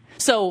 what?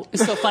 So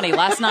it's so funny.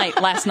 Last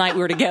night we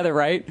were together,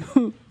 right?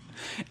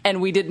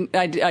 And we didn't.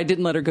 I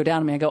didn't let her go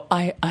down to me. I go.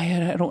 I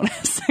don't want to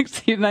have sex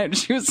with you tonight. And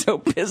she was so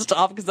pissed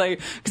off because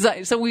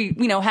I. So we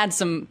had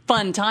some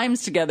fun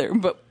times together,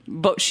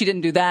 but she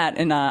didn't do that.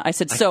 And I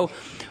said, so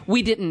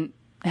we didn't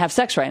have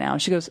sex right now.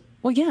 And she goes,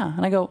 well, yeah.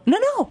 And I go, no,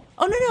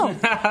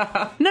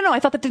 oh no, I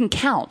thought that didn't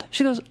count.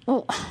 She goes,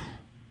 oh.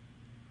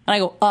 And I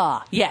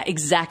go, yeah,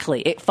 exactly.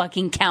 It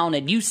fucking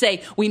counted. You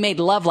say we made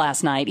love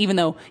last night, even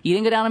though you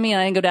didn't go down on me and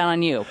I didn't go down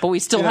on you. But we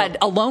still had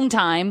alone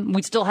time.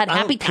 We still had I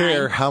happy don't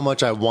care time. how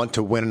much I want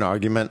to win an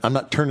argument. I'm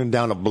not turning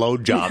down a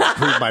blowjob to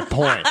prove my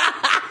point.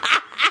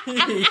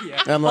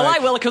 I'm Well, like,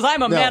 I will because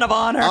I'm a no, man of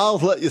honor. I'll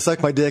let you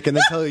suck my dick and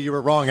then tell you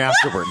were wrong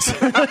afterwards.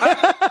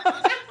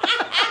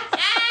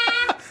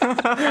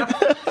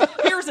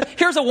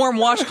 Here's a warm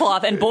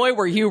washcloth, and boy,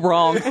 were you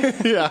wrong.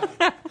 Yeah.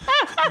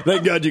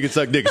 Thank God you can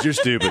suck dick because you're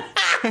stupid.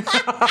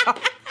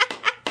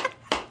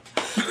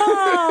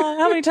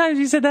 How many times have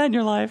you said that in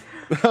your life?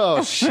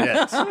 Oh, shit.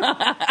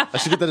 I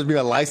should get that as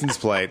my license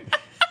plate.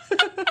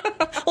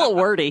 A little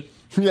wordy.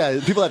 Yeah,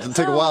 people have to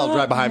take a while to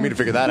drive behind me to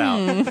figure that out.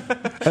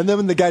 And then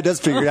when the guy does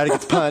figure it out, he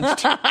gets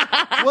punched.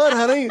 What,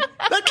 honey?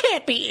 That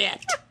can't be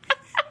it.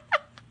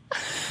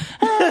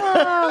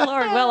 Oh,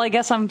 Lord. Well, I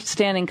guess I'm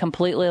standing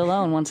completely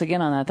alone once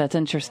again on that. That's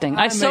interesting.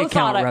 I so may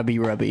count thought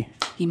rubby.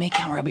 You may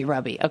count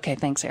rubby. Okay,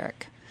 thanks,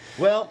 Eric.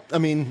 Well, I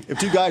mean, if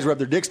two guys rub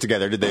their dicks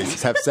together, did they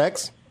have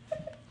sex?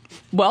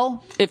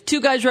 Well, if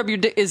two guys rub your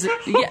dick, is it?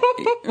 Yeah.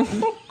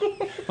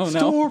 Oh no!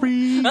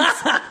 Stories.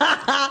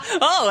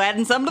 Oh,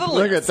 adding something to the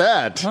list. Look at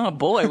that. Oh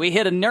boy, we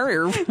hit a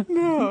nerve.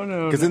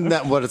 Because isn't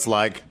that what it's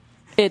like?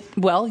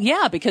 Well,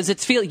 yeah, because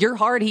you're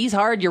hard, he's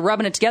hard, you're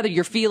rubbing it together,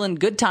 you're feeling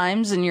good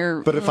times, and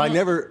you're. But if I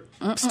never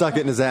stuck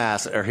it in his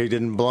ass or he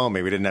didn't blow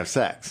me, we didn't have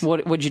sex.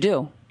 What'd you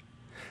do?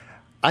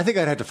 I think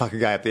I'd have to fuck a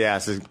guy up the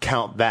ass and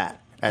count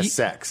that as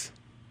sex.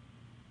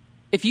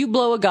 If you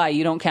blow a guy,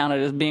 you don't count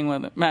it as being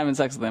with him, having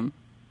sex with him.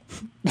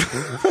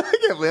 I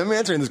can't believe I'm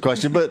answering this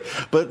question, but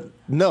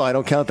no, I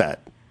don't count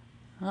that.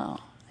 Oh,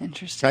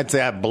 interesting. I'd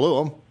say I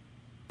blew him.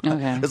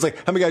 Okay. It's like,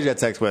 how many guys you had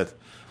sex with?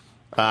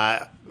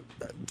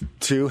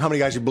 2. How many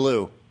guys you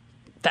blew?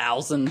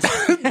 Thousands.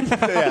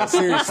 Yeah,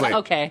 seriously.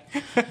 Okay.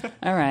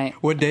 All right.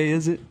 What day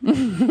is it?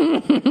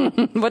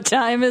 What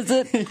time is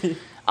it?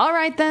 All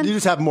right, then. You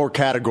just have more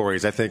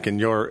categories, I think, in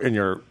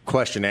your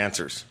question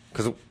answers.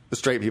 Because the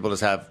straight people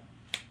just have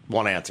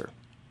one answer.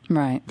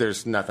 Right.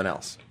 There's nothing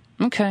else.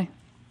 Okay.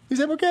 You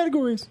just have more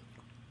categories.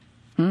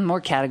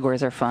 More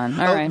categories are fun.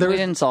 All right. We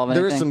didn't solve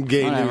anything. There is some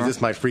gay Whatever. news.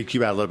 This might freak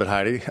you out a little bit,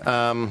 Heidi.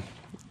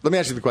 Let me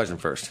ask you the question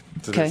first,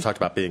 since we talked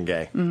about being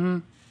gay. Mm-hmm.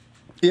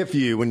 If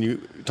you, when you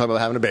talk about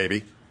having a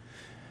baby,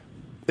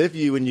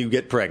 when you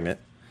get pregnant,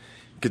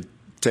 could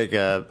take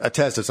a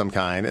test of some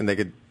kind, and they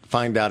could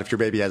find out if your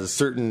baby has a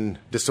certain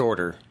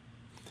disorder,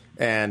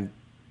 and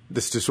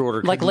this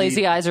disorder could like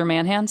lazy eyes or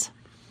man hands?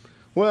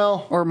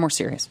 Well, or more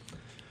serious?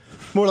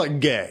 More like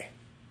gay.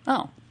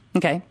 Oh,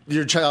 okay.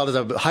 Your child has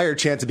a higher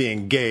chance of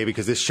being gay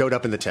because this showed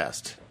up in the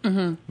test.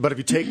 Mm-hmm. But if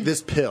you take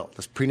this pill,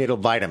 this prenatal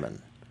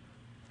vitamin,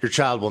 your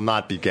child will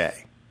not be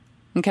gay.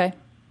 Okay.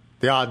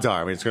 The odds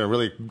are, it's going to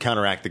really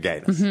counteract the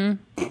gayness.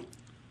 Mm-hmm.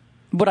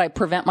 Would I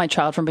prevent my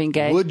child from being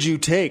gay? Would you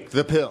take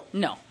the pill?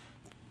 No.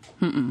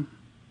 Mm-mm.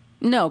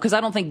 No, because I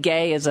don't think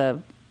gay is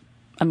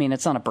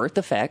it's not a birth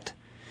defect.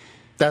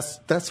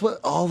 That's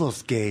what all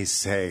those gays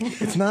say.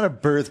 It's not a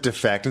birth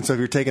defect, and so if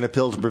you're taking a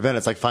pill to prevent it,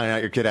 it's like finding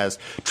out your kid has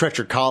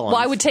Treacher Collins.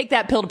 Well, I would take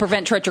that pill to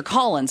prevent Treacher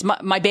Collins.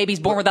 My baby's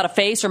born without a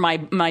face, or my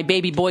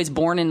baby boy's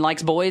born and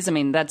likes boys.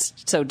 That's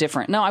so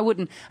different. No, I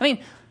wouldn't.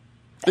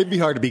 It'd be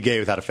hard to be gay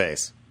without a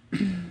face.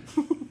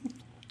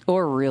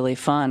 Or really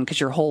fun, because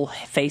your whole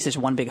face is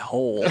one big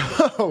hole.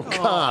 Oh,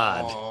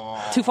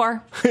 God. Too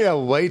far? Yeah,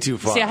 way too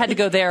far. See, I had to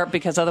go there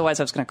because otherwise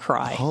I was going to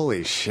cry.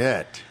 Holy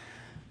shit.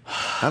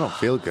 I don't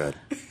feel good.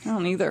 I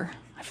don't either.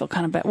 I feel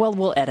kind of bad. Well,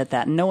 we'll edit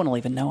that. No one will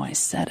even know I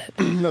said it.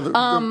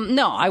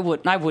 No, I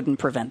wouldn't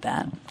prevent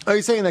that. Are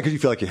you saying that because you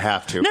feel like you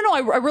have to? No,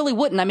 I really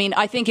wouldn't.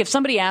 I think if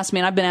somebody asked me,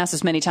 and I've been asked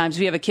this many times,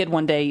 if you have a kid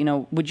one day,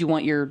 would you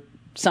want your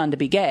son to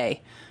be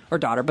gay? Or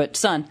daughter, but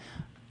son.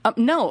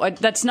 No,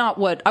 that's not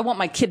what I want.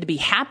 My kid to be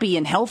happy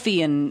and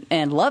healthy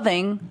and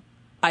loving.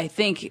 I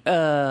think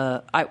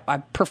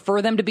I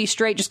prefer them to be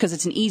straight just because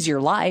it's an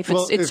easier life.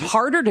 It's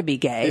harder to be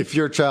gay. If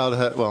your child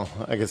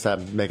I guess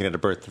I'm making it a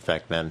birth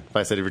defect then. If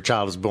I said if your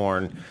child was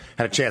born,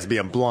 had a chance of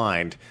being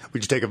blind,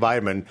 would you take a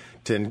vitamin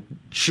to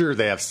ensure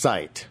they have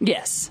sight?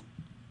 Yes.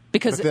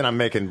 Because but then I'm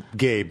making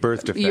gay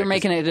birth defect. You're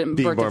making it a birth defect.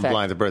 Being born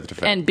blind is a birth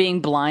defect. And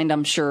being blind,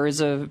 I'm sure, is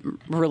a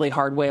really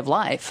hard way of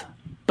life.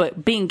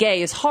 But being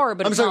gay is hard,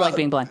 but it's not like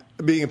being blind.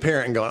 Being a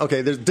parent and going,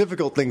 okay, there's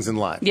difficult things in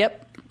life.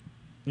 Yep.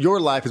 Your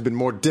life has been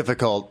more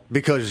difficult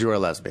because you're a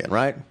lesbian,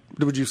 right?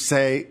 Would you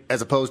say,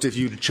 as opposed to if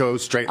you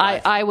chose straight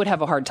life? I would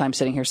have a hard time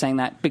sitting here saying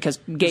that because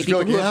gay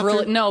people who have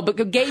really... No,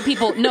 but gay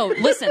people... No,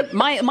 listen,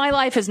 my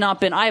life has not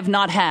been... I have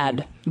not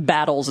had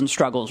battles and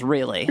struggles,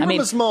 really. You're from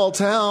a small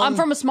town. I'm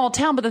from a small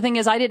town, but the thing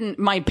is,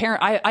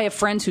 I have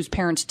friends whose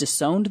parents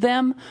disowned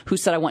them, who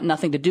said, I want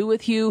nothing to do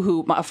with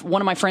you,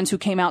 one of my friends who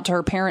came out to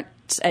her parents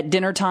at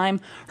dinner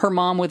time, her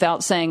mom,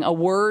 without saying a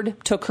word,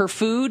 took her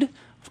food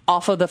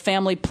off of the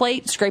family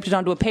plate, scraped it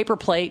onto a paper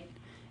plate,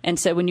 and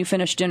said, when you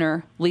finish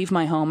dinner, leave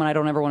my home and I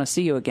don't ever want to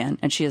see you again.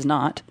 And she is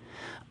not.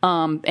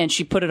 And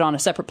she put it on a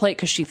separate plate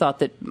because she thought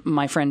that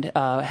my friend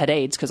had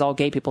AIDS, because all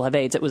gay people have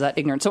AIDS. It was that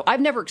ignorant. So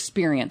I've never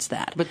experienced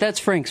that. But that's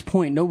Frank's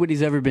point.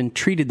 Nobody's ever been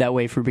treated that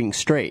way for being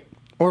straight.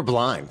 Or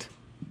blind.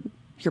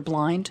 You're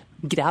blind?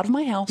 Get out of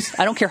my house.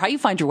 I don't care how you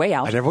find your way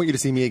out. I never want you to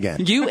see me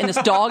again. You and this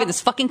dog and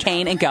this fucking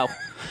cane, and go.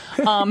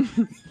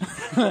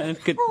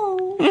 Good.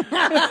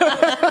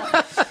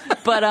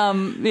 But,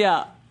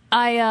 yeah.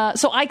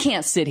 So I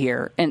can't sit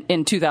here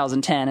in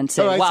 2010 and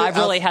say, "Wow, I've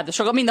really had the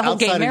struggle." The whole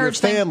gay marriage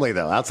thing. Family,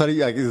 though, outside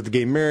of the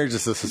gay marriage,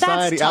 it's the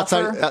society. That's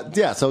tougher.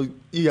 Outside, so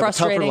you have a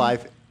tougher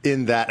life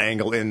in that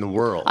angle in the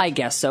world. I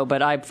guess so,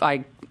 but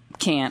I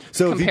can't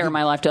compare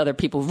my life to other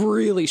people who've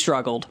really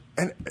struggled.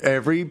 And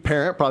every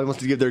parent probably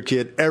wants to give their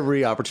kid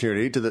every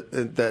opportunity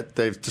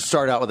to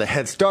start out with a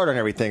head start on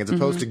everything, as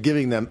opposed to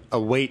giving them a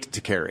weight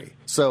to carry.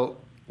 So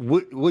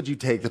would you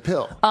take the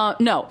pill?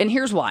 No, and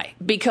here's why.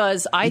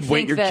 Because I You'd think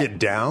weight your that kid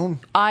down?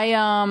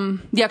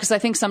 because I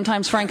think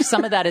sometimes, Frank,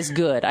 some of that is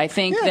good. I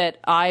think that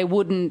I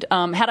wouldn't,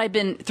 had I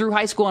been through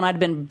high school and I'd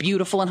been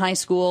beautiful in high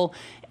school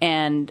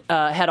and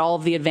had all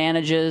of the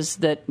advantages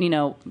that,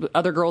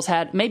 other girls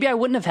had, maybe I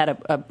wouldn't have had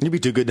a You'd be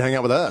too good to hang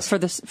out with us. for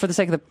the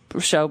sake of the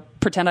show,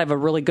 pretend I have a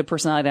really good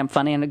personality, I'm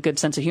funny and a good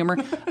sense of humor.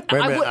 Wait a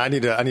minute,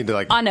 I need to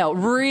like... I know,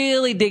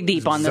 really dig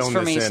deep on this zone for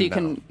this me in so you now.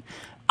 can...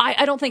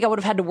 I don't think I would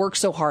have had to work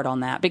so hard on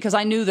that because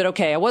I knew that,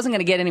 okay, I wasn't going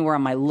to get anywhere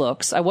on my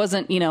looks. I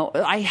wasn't,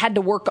 I had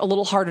to work a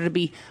little harder to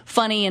be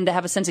funny and to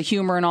have a sense of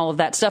humor and all of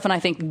that stuff. And I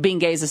think being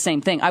gay is the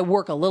same thing. I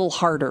work a little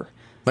harder.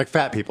 Like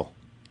fat people.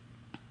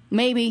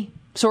 Maybe,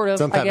 sort of.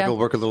 Some fat I guess. people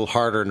work a little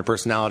harder in the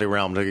personality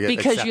realm to get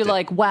Because accepted. you're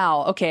like,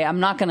 wow, okay,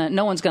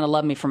 no one's going to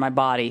love me for my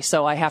body.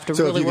 So I have to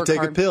So really if you work could take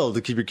hard. a pill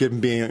to keep your kid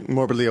from being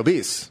morbidly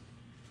obese.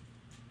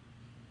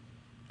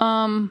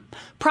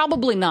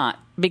 Probably not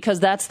because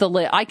that's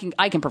I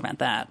can prevent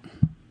that.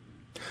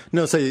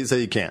 No, say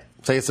you can't.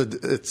 Say it's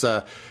It's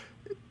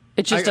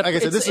just like I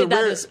said, this is a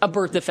rare- a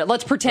birth defect.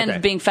 Let's pretend Okay.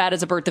 being fat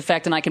is a birth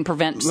defect and I can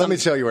prevent Let me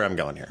tell you where I'm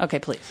going here. Okay,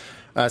 please.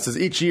 It says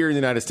each year in the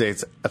United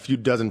States, a few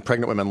dozen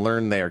pregnant women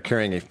learn they are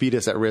carrying a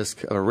fetus at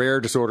risk of a rare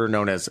disorder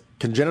known as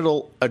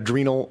congenital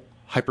adrenal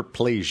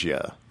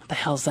hyperplasia. What the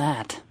hell's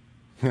that?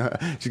 She's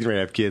getting ready to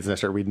have kids, and I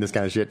start reading this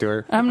kind of shit to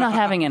her. I'm not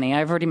having any.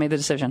 I've already made the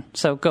decision.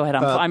 So go ahead.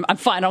 I'm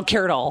fine. I don't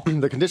care at all.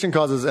 The condition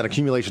causes an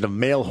accumulation of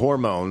male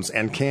hormones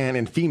and can,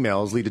 in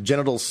females, lead to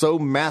genitals so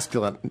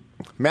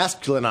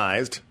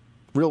masculinized,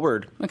 real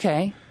word,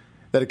 Okay.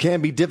 that it can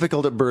be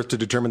difficult at birth to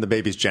determine the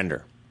baby's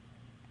gender.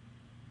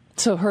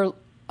 So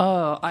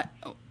it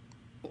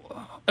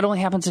only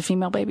happens to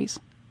female babies.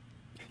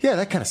 Yeah,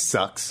 that kind of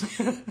sucks.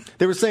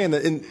 They were saying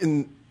that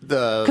in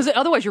the... Because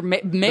otherwise your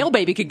male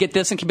baby could get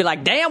this and could be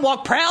like, damn,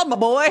 walk proud, my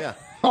boy. Yeah.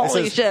 Holy It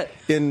says shit.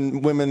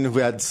 In women who've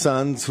had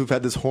sons who've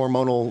had this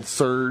hormonal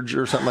surge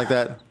or something like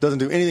that, doesn't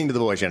do anything to the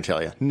boy's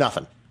genitalia.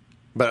 Nothing.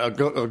 But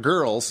a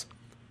girl's,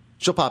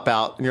 she'll pop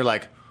out, and you're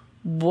like,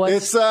 What's...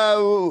 it's,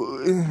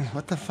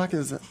 what the fuck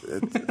is it?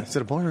 Is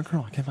it a boy or a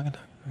girl? I can't fucking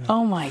tell.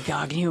 Oh, my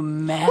God. Can you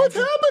imagine? What's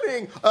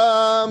happening?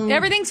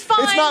 Everything's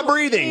fine. It's not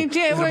breathing. Is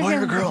it a boy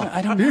or a girl?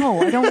 I don't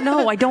know.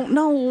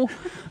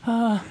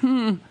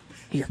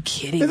 You're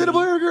kidding Is it a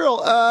boy or a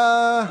girl?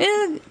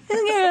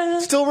 Yeah.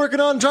 Still working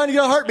on trying to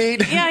get a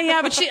heartbeat.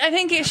 Yeah, but I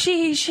think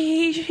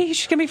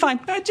she's gonna be fine.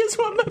 I just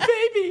want my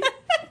baby.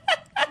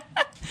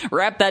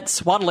 Wrap that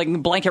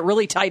swaddling blanket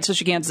really tight so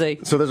she can't see.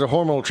 So there's a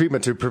hormonal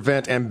treatment to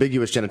prevent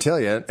ambiguous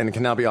genitalia, and it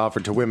can now be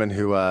offered to women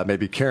who may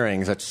be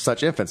carrying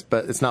such infants,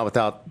 but it's not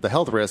without the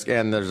health risk,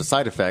 and there's a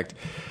side effect.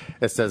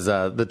 It says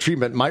the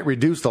treatment might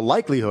reduce the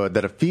likelihood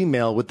that a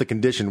female with the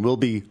condition will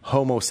be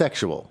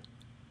homosexual.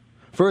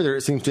 Further,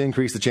 it seems to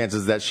increase the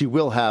chances that she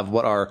will have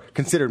what are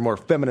considered more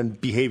feminine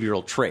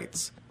behavioral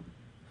traits.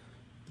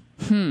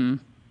 So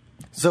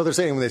they're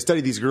saying when they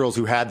study these girls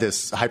who had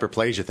this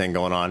hyperplasia thing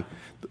going on,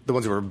 the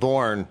ones who were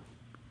born,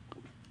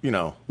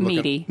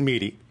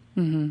 Meaty.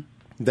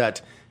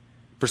 that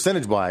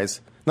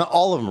percentage-wise, not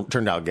all of them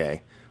turned out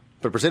gay,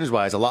 but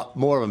percentage-wise, a lot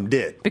more of them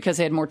did. Because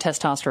they had more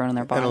testosterone in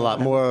their body. And a lot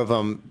more of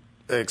them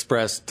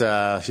expressed,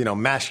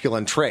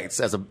 masculine traits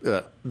as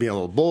being a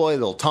little boy, a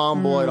little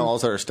tomboy, and all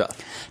this other stuff.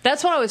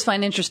 That's what I always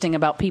find interesting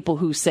about people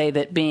who say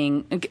that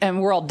and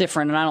we're all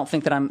different, and I don't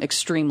think that I'm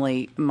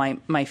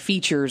my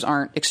features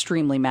aren't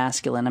extremely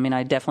masculine. I mean,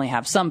 I definitely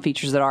have some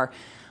features that are.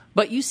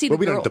 But you see the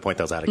we don't have to point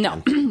those out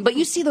again. No, but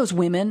you see those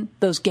women,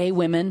 those gay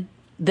women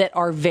that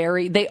are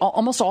they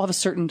almost all have a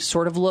certain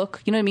sort of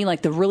look. You know what I mean?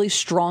 Like the really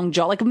strong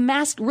jaw, like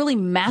really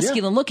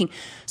masculine looking.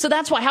 So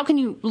that's why, how can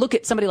you look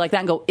at somebody like that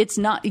and go, it's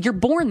not, you're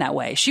born that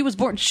way. She was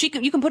born,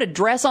 you can put a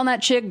dress on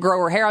that chick,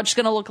 grow her hair out, she's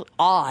going to look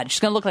odd. She's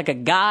going to look like a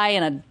guy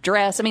in a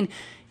dress. I mean,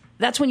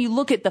 that's when you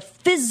look at the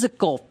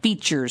physical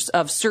features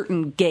of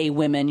certain gay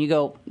women, you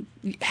go,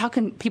 how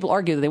can people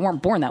argue that they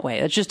weren't born that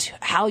way? That's just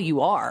how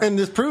you are. And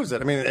this proves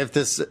it. I mean, if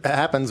this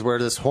happens where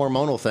this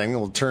hormonal thing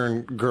will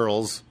turn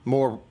girls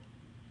more,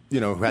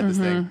 who had this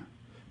thing,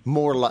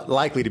 more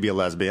likely to be a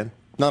lesbian.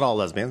 Not all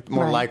lesbians,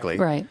 more likely.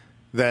 Right.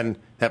 Then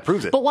that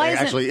proves it. But why it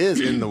actually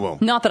is in the womb.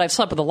 Not that I've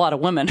slept with a lot of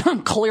women.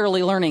 I'm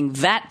clearly learning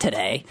that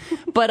today.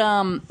 But,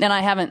 and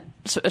I haven't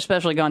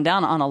especially gone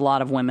down on a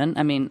lot of women.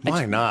 I mean,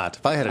 why not?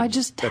 If I had a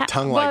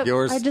tongue like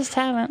yours. I just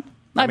haven't.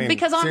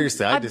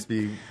 Seriously, I'd just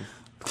be...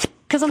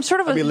 Because I'm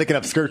sort of I'd be licking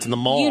up skirts in the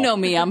mall. You know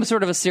me, I'm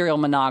sort of a serial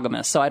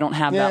monogamist, so I don't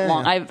have that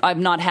long. I've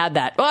not had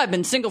that. Well, I've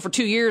been single for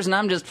 2 years and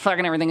I'm just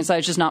fucking everything inside.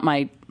 It's just not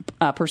my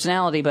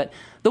personality. But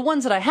the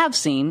ones that I have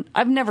seen,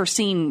 I've never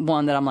seen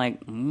one that I'm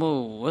like,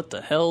 whoa, what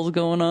the hell's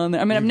going on there?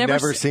 I mean, I've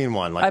never seen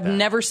one like that. I've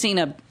never seen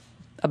a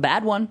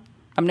bad one.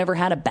 I've never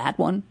had a bad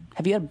one.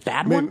 Have you had a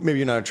bad one? Maybe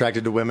you're not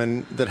attracted to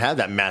women that have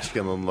that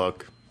masculine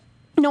look.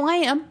 No,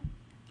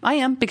 I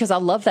am because I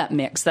love that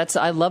mix.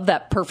 I love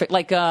that perfect,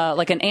 like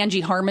an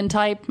Angie Harmon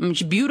type. I mean,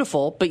 she's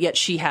beautiful, but yet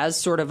she has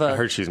sort of a. I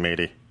heard she's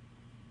meaty.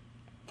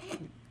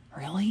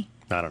 Really?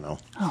 I don't know.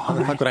 How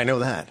the fuck would I know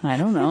that? I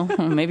don't know.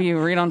 Maybe you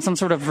read on some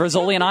sort of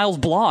Rizzoli and Isles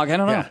blog. I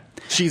don't know. Yeah.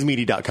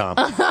 She'smeaty.com.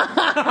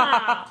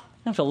 I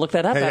have to look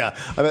that up. Yeah,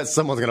 I bet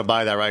someone's going to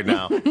buy that right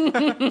now.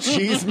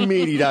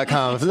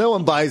 She'smeaty.com. If no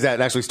one buys that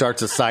and actually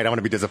starts a site, I'm going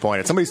to be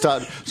disappointed. Somebody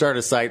started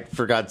a site,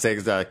 for God's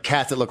sakes,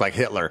 cats that look like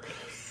Hitler.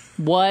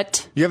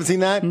 What? You haven't seen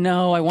that?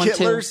 No, I want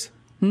Kittlers? to.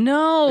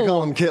 No. They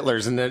call them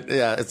Kittlers. And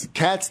it's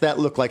cats that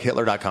look like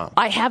Hitler.com.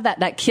 I have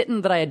that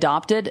kitten that I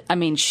adopted. I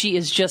mean, she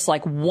is just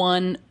like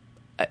one.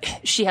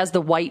 She has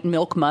the white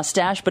milk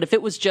mustache, but if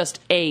it was just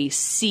a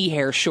C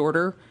hair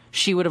shorter,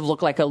 she would have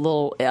looked like a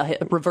little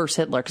reverse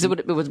Hitler because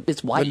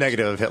it's white. The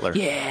negative of Hitler.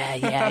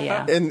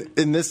 Yeah.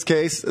 In this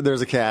case, there's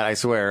a cat. I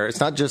swear,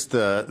 it's not just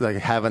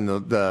having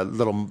the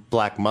little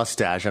black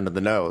mustache under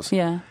the nose.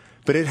 Yeah.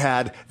 But it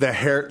had the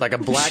hair, like a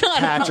black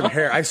patch of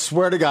hair. I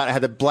swear to God, it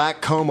had the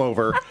black comb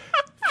over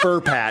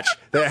fur patch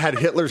that had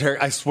Hitler's hair.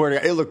 I swear to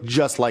God, it looked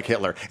just like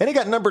Hitler. And it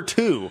got number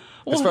 2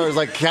 as far as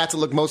like cats that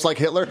look most like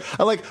Hitler.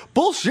 I'm like,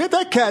 bullshit,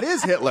 that cat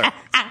is Hitler.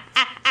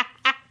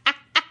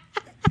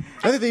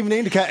 I think they even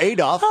named the cat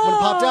Adolf when it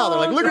popped out. They're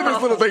like, look at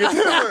this little thing, it's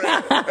Hitler.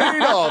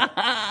 Adolf.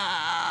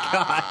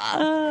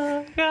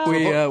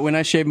 God. When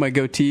I shaved my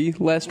goatee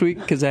last week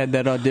because I had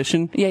that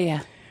audition.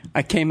 Yeah.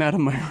 I came out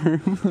of my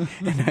room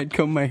and I'd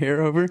combed my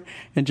hair over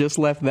and just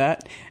left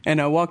that.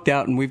 And I walked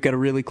out, and we've got a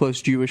really close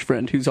Jewish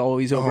friend who's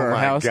always over our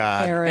house.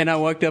 God. Eric. And I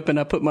walked up and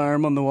I put my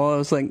arm on the wall. I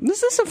was like,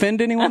 does this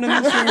offend anyone in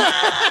this room?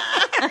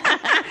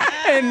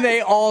 And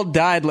they all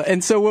died.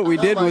 And so what we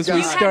did was God. we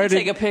You had to started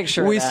take a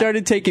picture of We that.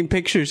 started taking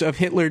pictures of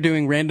Hitler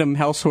doing random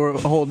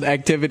household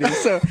activities.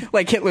 So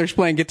like Hitler's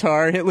playing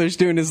guitar, Hitler's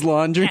doing his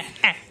laundry.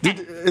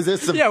 Is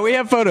this Yeah, we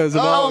have photos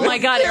of all Oh of it. my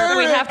God, Eric,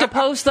 we have to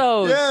post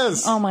those.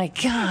 Yes. Oh my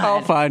God.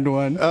 I'll find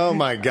one. Oh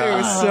my It was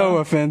God. so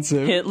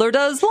offensive. Hitler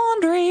does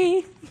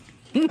laundry.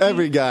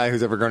 Every guy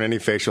who's ever grown any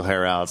facial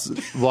hair out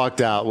walked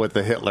out with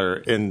the Hitler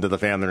into the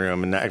family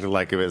room and acted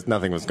like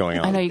nothing was going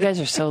on. I know you guys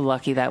are so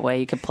lucky that way.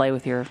 You could play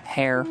with your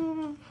hair.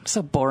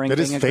 So boring. It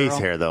is being a face girl.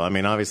 hair, though. I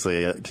mean,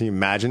 obviously, can you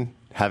imagine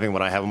having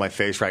what I have on my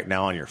face right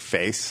now on your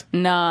face?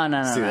 No.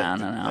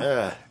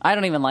 Ugh. I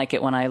don't even like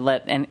it when I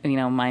let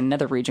my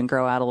nether region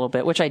grow out a little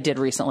bit, which I did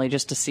recently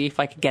just to see if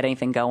I could get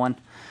anything going.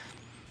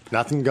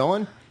 Nothing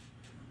going?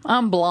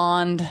 I'm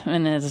blonde,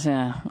 and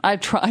I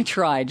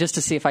tried just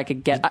to see if I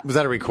could get. Was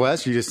that a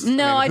request? You just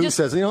No, I who just-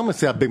 says, I'm going to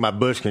see how big my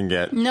bush can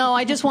get. No,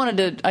 I just wanted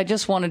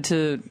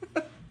to.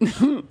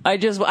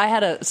 I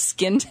had a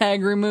skin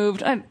tag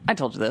removed. I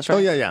told you this, right? Oh,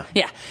 yeah.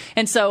 Yeah.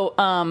 And so,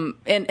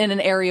 in an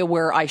area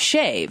where I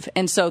shave.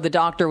 And so the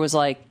doctor was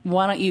like,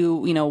 why don't you,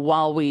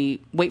 while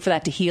we wait for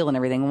that to heal and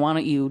everything, why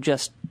don't you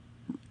just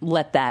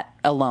let that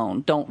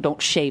alone?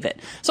 Don't shave it.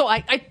 So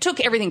I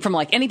took everything from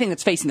like anything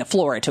that's facing the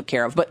floor I took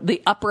care of, but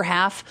the upper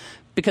half,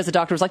 because the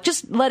doctor was like,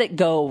 just let it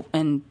go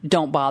and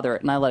don't bother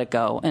it. And I let it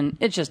go. And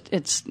it's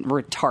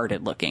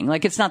retarded looking.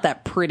 Like, it's not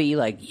that pretty,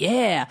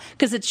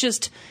 because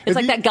it's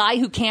like that guy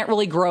who can't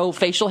really grow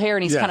facial hair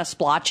and he's kind of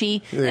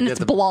splotchy and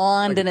it's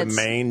blonde and it's the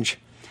mange.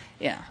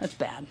 Yeah, it's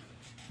bad.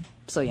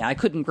 So yeah, I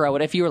couldn't grow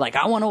it. If you were like,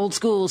 I want old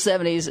school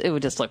 70s, it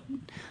would just look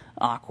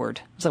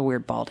awkward. It's a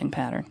weird balding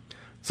pattern.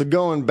 So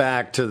going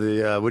back to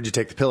the, would you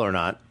take the pill or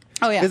not?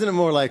 Oh, yeah. Isn't it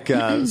more like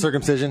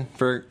circumcision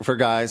for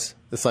guys?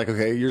 It's like,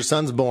 okay, your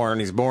son's born.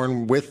 He's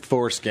born with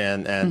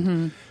foreskin.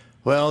 And,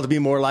 well, to be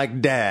more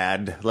like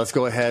dad, let's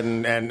go ahead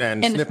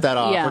and snip that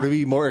off. yeah. Or to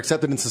be more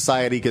accepted in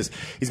society because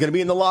he's going to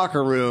be in the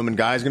locker room and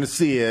guys are going to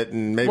see it.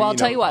 And maybe Well, I'll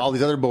tell you what. all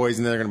these other boys,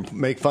 and they're going to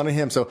make fun of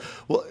him. So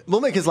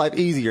we'll make his life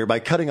easier by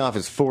cutting off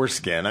his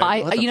foreskin.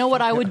 You know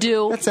what I would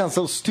do? That sounds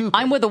so stupid.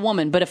 I'm with a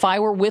woman, but if I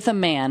were with a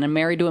man and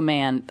married to a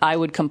man, I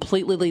would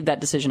completely leave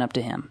that decision up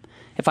to him.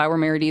 If I were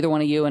married to either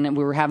one of you and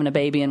we were having a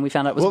baby and we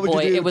found out it was What a would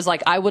boy, you do? it was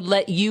like I would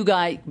let you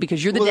guys,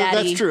 because you're the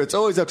daddy. That's true. It's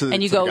always up to the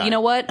And you to the go, guy. you know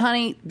what,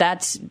 honey,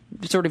 that's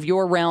sort of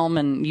your realm,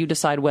 and you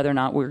decide whether or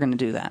not we're going to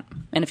do that.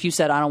 And if you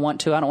said, I don't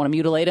want to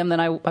mutilate him, then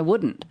I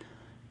wouldn't.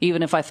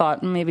 Even if I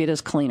thought maybe it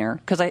is cleaner,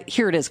 because I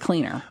hear it is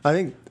cleaner. I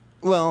think,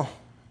 well...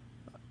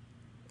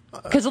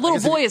 Because a little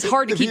boy is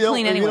hard to keep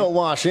clean If anyway. you don't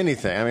wash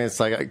anything, I mean,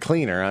 it's like a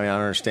cleaner. I mean, I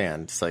don't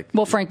understand. It's like...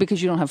 Well, Frank,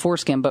 because you don't have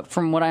foreskin, but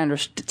from what I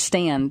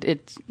understand,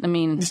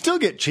 You still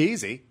get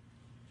cheesy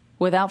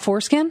without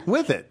foreskin?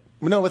 with it.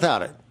 No,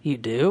 without it. You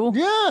do?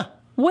 Yeah.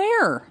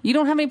 Where? You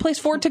don't have any place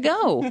for it to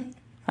go.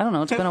 I don't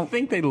know. It's been I a...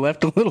 think they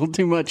left a little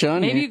too much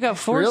on Maybe you. you got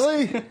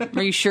foreskin. Really?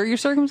 Are you sure you're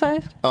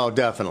circumcised? Oh,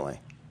 definitely.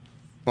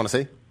 Want to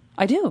see?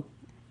 I do.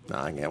 No,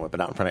 I can't whip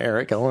it out in front of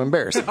Eric. I don't want to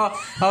embarrass him.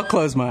 I'll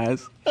close my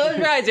eyes. Close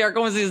your eyes, Eric. I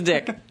want to see his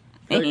dick.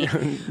 You're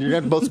going to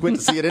have to both squint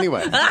to see it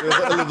anyway.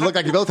 It look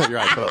like you both have your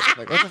eyes closed.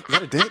 Like, is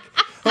that a dick?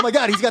 Oh, my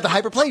God, he's got the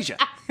hyperplasia.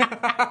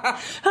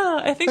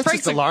 I think That's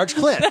Frank's just a large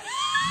clit.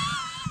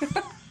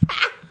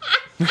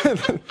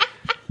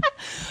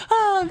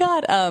 Oh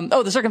God.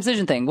 The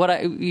circumcision thing.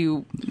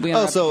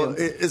 So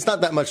it's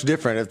not that much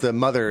different if the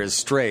mother is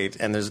straight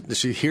and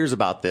she hears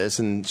about this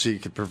and she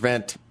could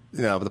prevent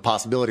the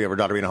possibility of her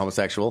daughter being a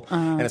homosexual.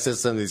 And it says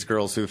some of these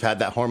girls who've had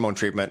that hormone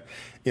treatment,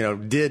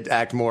 did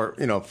act more,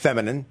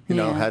 feminine,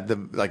 had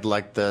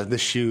the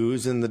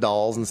shoes and the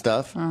dolls and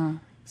stuff.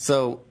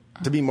 So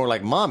to be more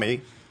like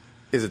mommy,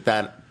 is it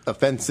that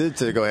offensive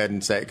to go ahead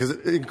and say? Because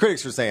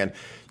critics are saying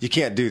you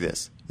can't do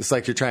this. It's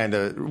like you're trying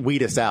to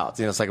weed us out.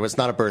 It's like, well, it's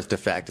not a birth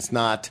defect. It's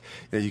not.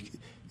 It's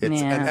an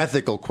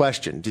ethical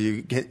question.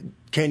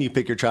 Can you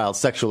pick your child's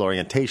sexual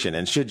orientation,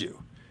 and should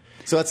you?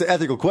 So that's an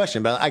ethical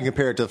question, but I can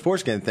compare it to the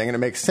foreskin thing, and it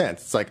makes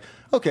sense. It's like,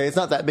 okay, it's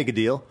not that big a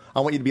deal.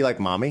 I want you to be like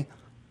mommy.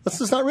 Let's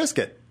just not risk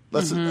it.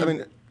 Let's not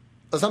make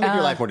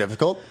your life more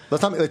difficult.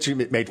 Let's not let you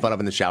made fun of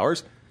in the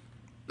showers.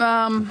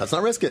 Let's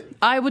not risk it.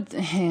 I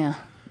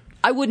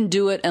wouldn't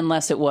do it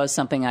unless it was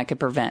something I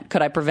could prevent.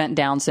 Could I prevent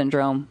Down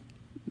syndrome?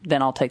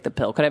 Then I'll take the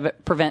pill. Could I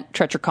prevent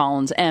Treacher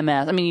Collins,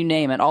 MS? I mean, you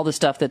name it. All the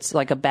stuff that's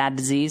like a bad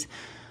disease.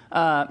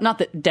 Not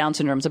that Down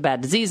syndrome is a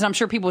bad disease. And I'm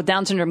sure people with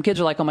Down syndrome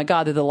kids are like, oh my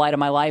God, they're the light of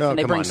my life. And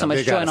they bring so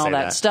much joy and all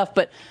that stuff.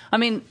 But, I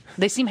mean,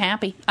 they seem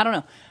happy. I don't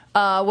know.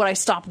 Would I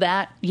stop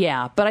that?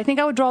 Yeah. But I think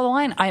I would draw the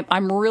line.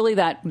 I'm really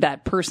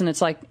that person.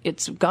 It's like,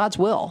 it's God's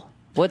will.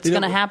 What's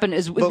going to happen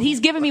is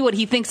he's giving me what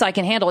he thinks I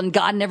can handle, and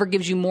God never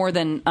gives you more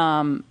than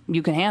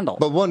you can handle.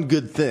 But one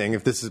good thing,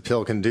 if this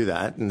pill can do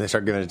that, and they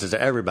start giving it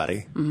to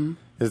everybody,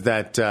 is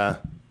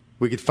that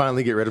we could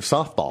finally get rid of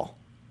softball.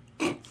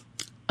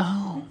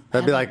 Oh.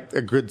 That'd be like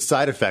a good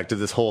side effect of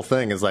this whole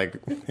thing is like,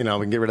 we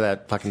can get rid of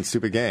that fucking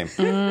stupid game.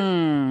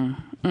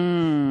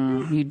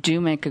 You do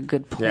make a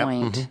good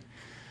point. Yep.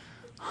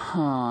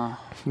 Huh.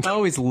 I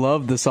always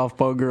loved the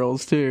softball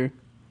girls, too.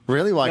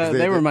 Really? Why?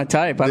 They were my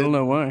type. I don't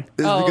know why. It's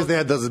because they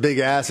had those big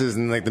asses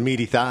and like the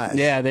meaty thighs.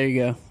 Yeah, there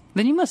you go.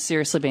 Then you must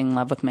seriously be in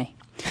love with me.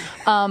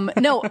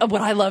 No,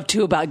 what I love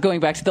too about going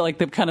back to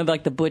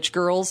the butch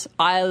girls,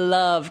 I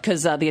love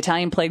because the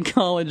Italian played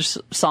college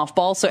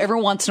softball. So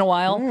every once in a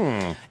while,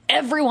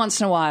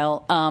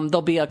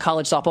 there'll be a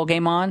college softball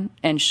game on,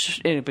 and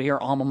it'll be her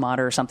alma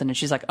mater or something, and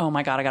she's like, "Oh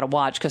my God, I got to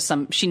watch," because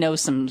she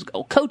knows some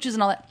old coaches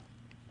and all that.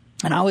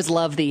 And I always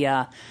love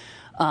the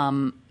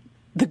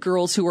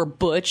girls who are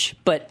butch,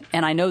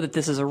 and I know that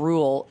this is a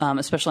rule,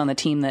 especially on the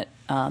team that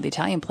the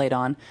Italian played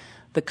on.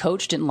 The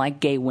coach didn't like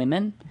gay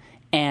women,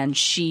 and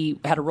she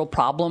had a real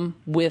problem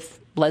with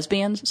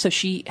lesbians, so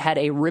she had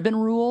a ribbon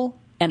rule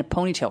and a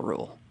ponytail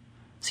rule.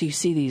 So you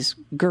see these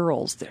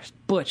girls, there's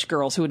butch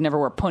girls who would never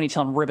wear a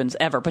ponytail and ribbons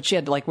ever, but she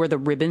had to wear the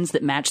ribbons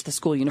that match the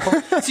school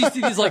uniform. So you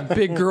see these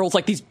big girls,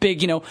 these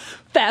big,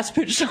 fast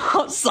pitch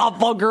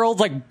softball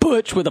girls,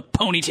 butch with a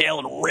ponytail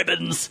and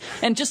ribbons.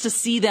 And just to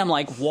see them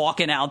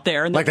walking out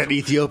there. And like that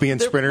Ethiopian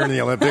sprinter in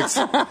the Olympics.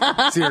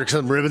 See her,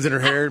 some ribbons in her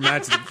hair,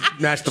 match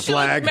the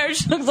flag.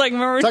 She looks like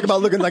Merwin. Talk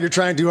about looking like you're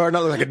trying too hard,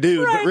 not look like a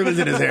dude, right. But ribbons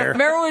in his hair.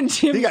 Merwin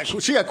Jim.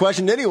 She got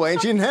questioned anyway,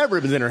 and she didn't have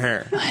ribbons in her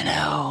hair. I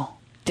know.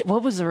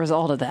 What was the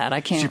result of that? I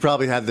can't. She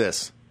probably had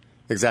this.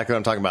 Exactly what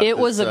I'm talking about. It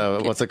was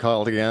what's it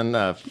called again?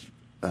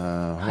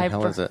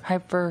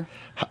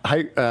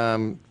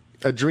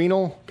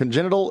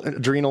 Congenital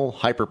adrenal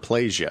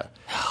hyperplasia.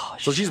 Oh,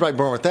 so she's probably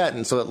born with that,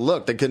 and so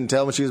they couldn't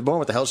tell when she was born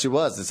what the hell she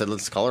was. They said,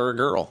 let's call her a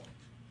girl.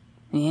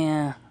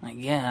 Yeah, I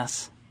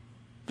guess.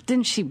 But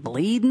didn't she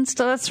bleed and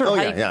stuff? That's sort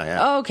of yeah.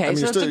 Oh, okay,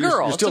 so it's a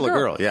girl. You're still a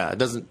girl. Yeah, it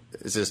doesn't.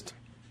 It's just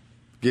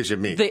gives you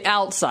meat. The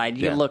outside,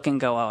 you look and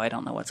go, oh, I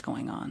don't know what's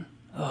going on.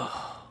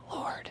 Oh,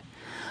 Lord.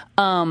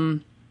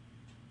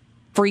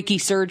 Freaky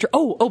surgery.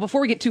 Oh, before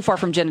we get too far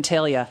from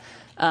genitalia.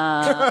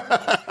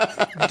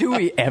 Do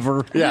we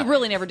ever? Yeah. We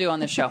really never do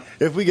on this show.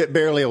 If we get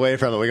barely away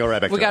from it, we go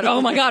right back to it.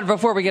 Oh, my God,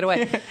 before we get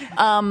away.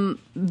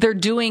 They're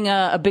doing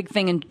a big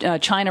thing in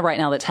China right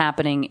now that's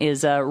happening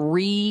is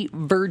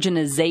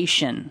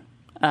re-virginization.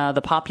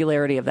 The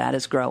popularity of that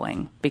is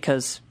growing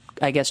because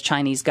I guess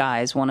Chinese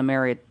guys want to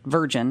marry a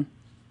virgin.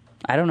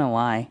 I don't know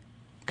why.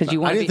 I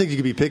didn't think you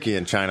could be picky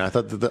in China. I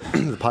thought that the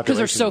population... Because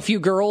there's so few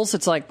girls,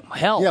 it's like,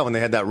 hell. Yeah, when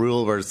they had that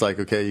rule where it's like,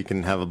 okay, you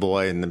can have a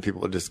boy, and then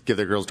people would just give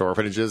their girls to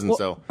orphanages, and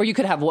so... Or you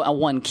could have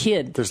one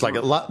kid. There's a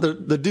lot...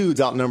 The dudes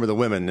outnumber the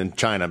women in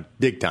China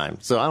big time,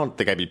 so I don't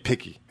think I'd be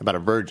picky about a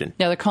virgin.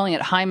 Now, they're calling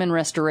it hymen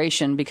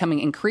restoration, becoming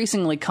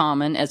increasingly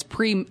common as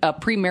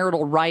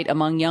premarital right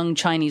among young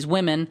Chinese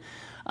women.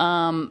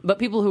 But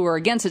people who are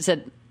against it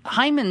said,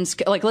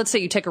 hymens... let's say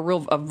you take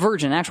a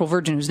virgin, an actual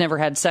virgin who's never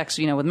had sex,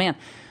 with man...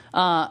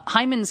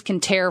 hymens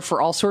can tear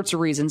for all sorts of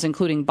reasons,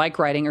 including bike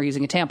riding or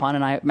using a tampon.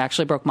 And I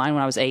actually broke mine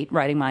when I was 8,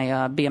 riding my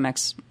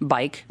BMX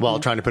bike. While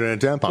trying to put it in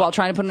a tampon. While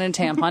trying to put it in a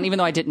tampon, even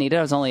though I didn't need it.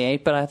 I was only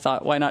 8, but I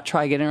thought, why not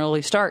try getting an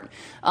early start?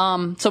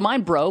 So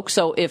mine broke.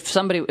 So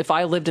if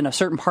I lived in a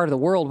certain part of the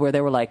world where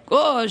they were like,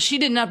 oh, she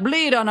did not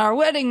bleed on our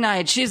wedding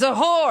night, she's a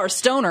whore,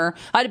 stoner,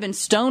 I'd have been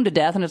stoned to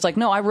death. And it's like,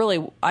 no,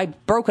 I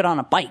broke it on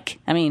a bike.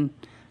 I mean,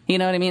 you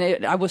know what I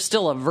mean? I was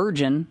still a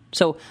virgin.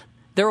 So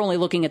they're only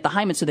looking at the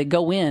hymen, so they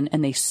go in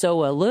and they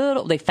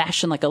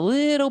fashion a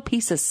little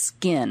piece of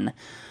skin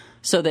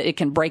so that it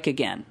can break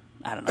again.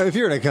 I don't know. If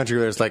you're in a country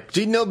where it's like,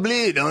 she no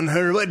bleed on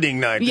her wedding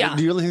night. Yeah.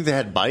 Do you really think they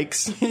had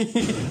bikes?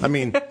 I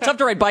mean, It's tough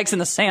to ride bikes in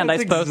the sand, I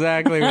That's suppose.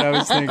 exactly what I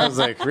was thinking. I was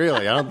like,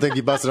 really? I don't think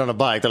you busted on a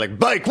bike. They're like,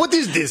 bike, what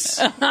is this?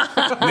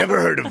 Never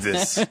heard of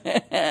this.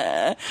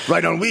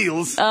 Right on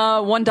wheels.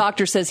 One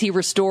doctor says he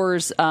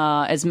restores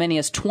as many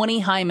as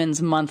 20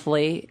 hymens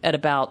monthly at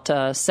about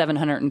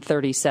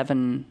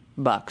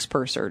 $737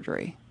 per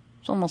surgery.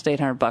 It's almost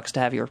 $800 to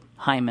have your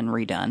hymen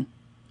redone.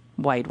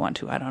 Why you'd want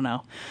to, I don't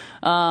know.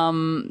 But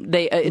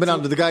now,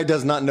 the guy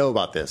does not know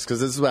about this because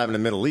this is what happened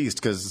in the Middle East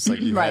because it's like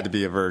you Right. had to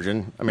be a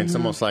virgin. I mean, it's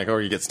almost like,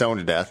 or you get stoned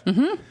to death. That's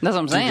what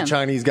I'm Do saying. the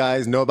Chinese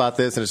guys know about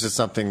this and it's just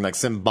something like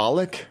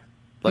symbolic?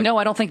 No,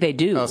 I don't think they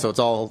do. Oh, so it's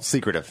all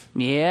secretive.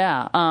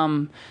 Yeah.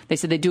 They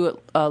said they do it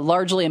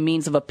largely a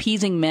means of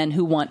appeasing men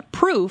who want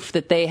proof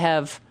that they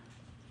have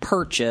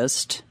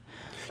purchased.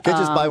 Can't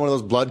you just buy one of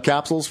those blood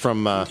capsules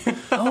from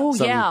Oh,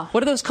 some yeah.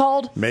 What are those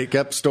called?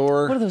 makeup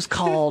store. What are those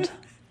called?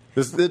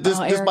 Just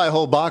Eric. buy a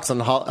whole box on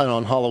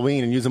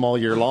Halloween and use them all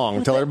year long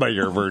and tell everybody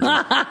you're a virgin.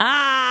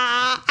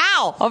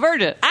 Ow! A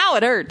virgin. Ow,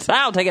 it hurts.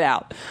 Ow, take it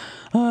out.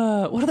 What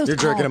are those You're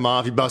called? jerking him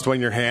off. You bust one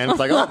in your hand. It's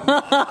like, oh,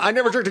 I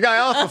never jerked a guy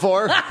off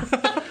before.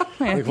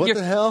 Like, what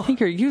the hell? I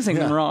think you're using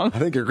them wrong. I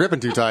think you're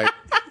gripping too tight.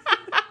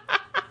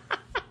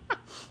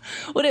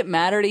 Would it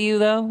matter to you,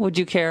 though? Would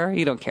you care?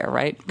 You don't care,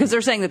 right? Because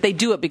they're saying that they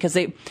do it because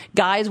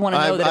guys want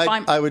to know that if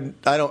I'm...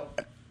 I don't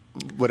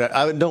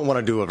want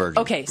to do a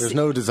virgin. Okay, There's see-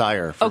 no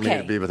desire for me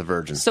Okay. to be with a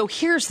virgin. So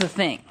here's the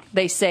thing.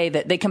 They say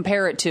that they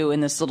compare it to,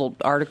 in this little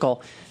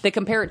article, they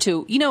compare it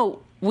to,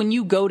 when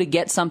you go to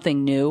get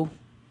something new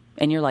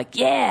and you're like,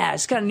 yeah,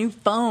 it's got a new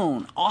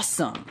phone.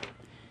 Awesome.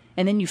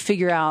 And then you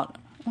figure out,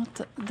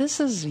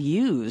 this is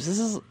used. This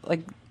is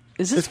like,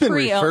 is this It's been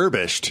pre-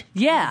 refurbished.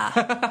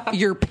 Yeah.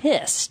 You're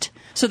pissed.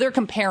 So they're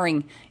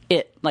comparing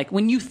it, like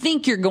when you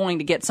think you're going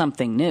to get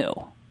something new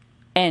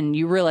and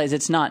you realize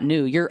it's not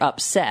new, you're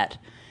upset.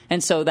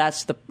 And so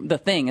that's the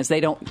thing is they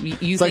don't. You It's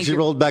think like she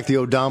rolled back the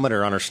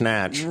odometer on her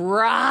snatch.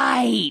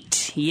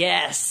 right?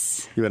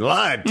 Yes. You've been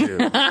lied to.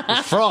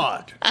 It's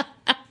fraud.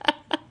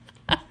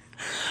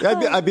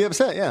 I'd be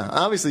upset. Yeah,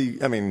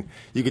 obviously. I mean,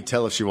 you could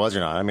tell if she was or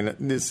not. I mean,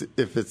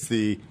 if it's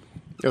the,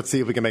 let's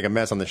see if we can make a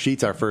mess on the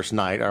sheets our first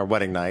night, our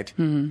wedding night.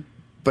 Mm-hmm.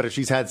 But if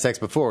she's had sex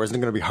before, isn't it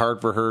going to be hard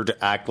for her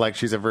to act like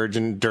she's a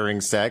virgin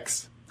during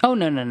sex? Oh,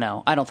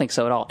 no. I don't think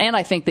so at all. And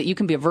I think that you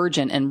can be a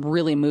virgin and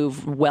really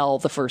move well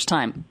the first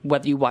time,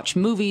 whether you watch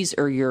movies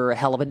or you're a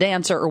hell of a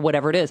dancer or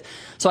whatever it is.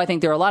 So I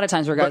think there are a lot of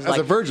times where guys But as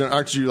a virgin,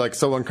 aren't you like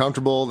so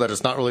uncomfortable that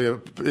it's not really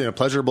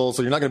pleasurable?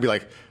 So you're not going to be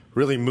like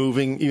really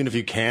moving, even if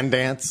you can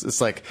dance.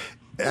 It's like,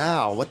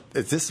 ow, what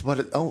is this? What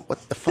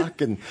the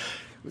fuck? And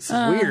this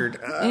is weird.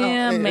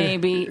 yeah,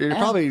 maybe. You're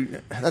probably.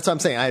 That's what I'm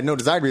saying. I had no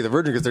desire to be the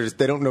virgin because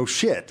they don't know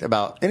shit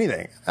about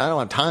anything. I don't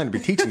have time to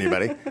be teaching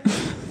anybody.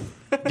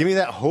 Give me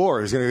that whore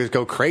who's going to just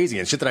go crazy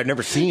and shit that I've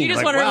never seen. You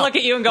just want her to look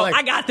at you and go,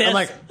 I got this. I'm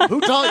like, who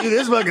taught you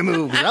this fucking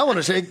move? 'Cause I want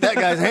to shake that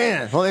guy's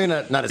hand. Well, maybe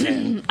not his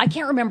hand. I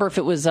can't remember if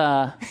it was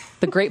the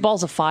Great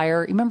Balls of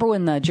Fire. You remember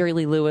when Jerry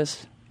Lee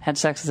Lewis had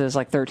sex with his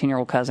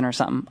 13-year-old cousin or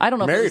something? I don't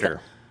know. Married if it was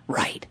her.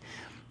 Right.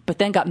 But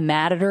then got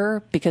mad at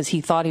her because he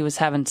thought he was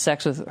having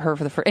sex with her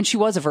for the first... And she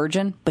was a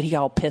virgin, but he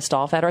got all pissed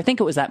off at her. I think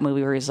it was that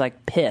movie where he's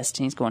pissed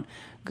and he's going,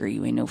 girl,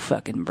 you ain't no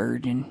fucking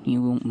virgin.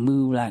 You won't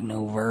move like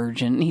no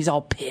virgin. And he's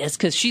all pissed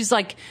because she's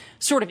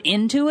sort of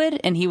into it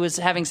and he was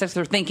having sex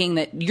with her thinking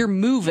that you're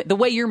moving. The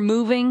way you're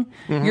moving,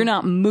 you're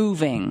not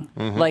moving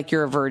like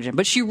you're a virgin.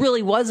 But she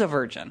really was a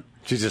virgin.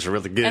 She's just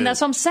really good. And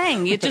that's what I'm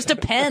saying. It just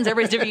depends.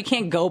 Everybody's different. You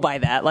can't go by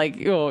that.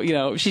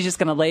 She's just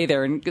going to lay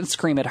there and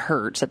scream it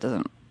hurts. That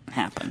doesn't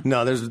happen.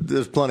 No,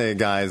 there's plenty of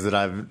guys that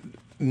I've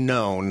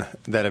known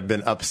that have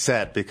been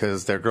upset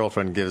because their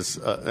girlfriend gives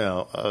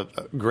a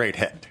great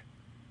head.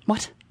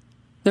 What?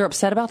 They're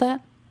upset about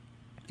that?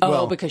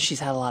 Well, because she's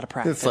had a lot of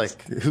practice. It's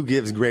like, who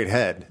gives great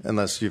head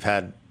unless you've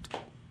had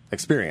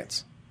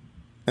experience?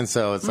 And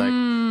so it's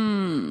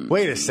like,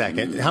 wait a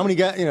second. How many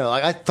guys,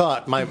 I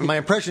thought my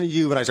impression of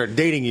you when I started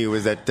dating you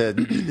is that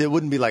it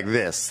wouldn't be like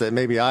this. That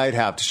maybe I'd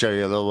have to show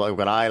you a little like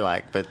what I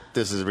like, but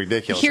this is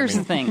ridiculous. Here's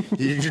the thing.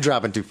 You're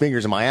dropping 2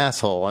 fingers in my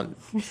asshole. Who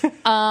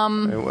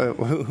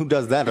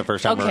does that the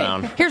first time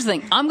around? Here's the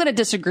thing. I'm going to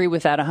disagree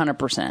with that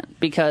 100%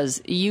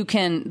 because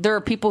there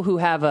are people who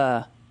have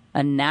a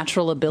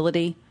natural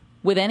ability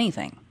with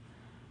anything.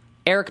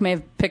 Eric may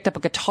have picked up a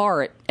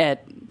guitar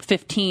at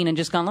 15 and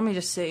just gone, let me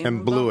just see.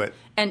 And blew it.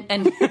 And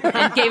gave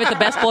it the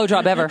best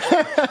blowjob ever.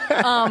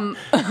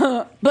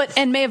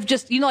 And may have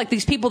just,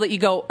 these people that you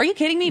go, are you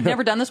kidding me? You've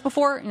never done this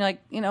before? And you're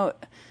like,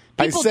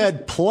 I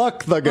said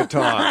pluck the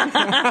guitar.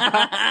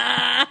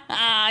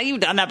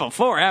 You've done that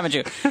before, haven't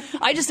you?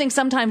 I just think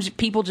sometimes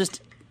people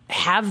just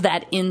have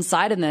that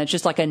inside of them. It's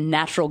just like a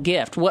natural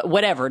gift.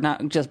 Whatever,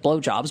 not just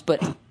blowjobs,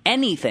 but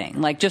anything.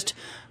 Like just,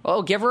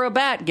 give her a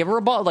bat, give her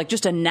a ball. Like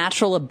just a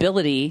natural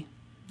ability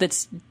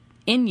that's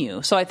in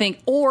you. So I think,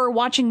 or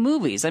watching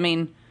movies. I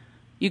mean,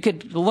 you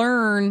could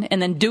learn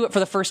and then do it for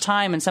the first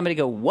time and somebody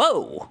go,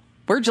 whoa,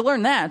 where'd you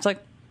learn that? It's like,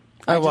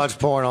 I watch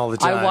porn all the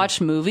time. I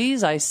watch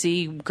movies. I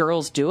see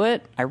girls do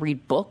it. I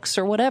read books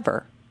or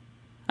whatever.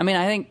 I mean,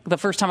 I think the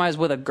first time I was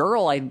with a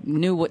girl, I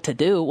knew what to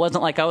do. It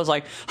wasn't like I was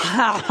like,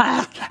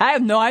 I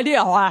have no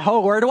idea.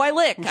 Where do I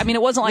lick? I mean,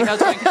 it wasn't like I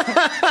was like,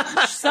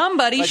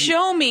 somebody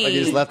show me. Like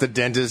you just left the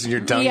dentist and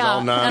your tongue's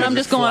all numb. And I'm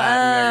just going,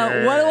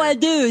 what do I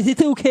do? Is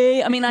it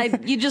okay? I mean,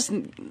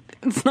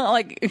 it's not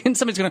like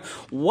somebody's going to,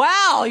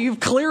 wow,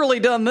 you've clearly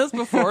done this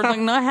before. It's like,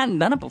 no, I hadn't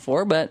done it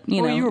before, but,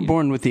 you know. You were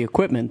born with the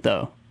equipment,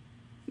 though.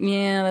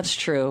 Yeah, that's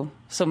true.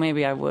 So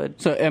maybe I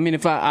would. So, I mean,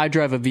 if I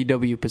drive a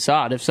VW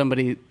Passat, if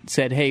somebody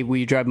said, hey, will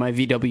you drive my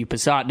VW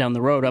Passat down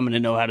the road, I'm going to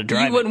know how to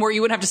drive it. You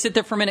wouldn't have to sit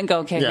there for a minute and go,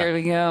 okay, here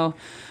we go.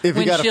 If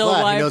you got a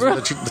flat, he knows where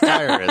the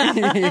tire is.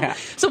 Yeah.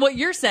 So what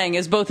you're saying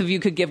is both of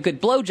you could give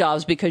good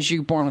blowjobs because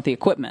you're born with the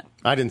equipment.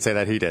 I didn't say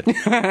that. He did.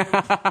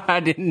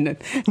 I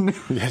didn't.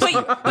 Yes,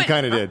 you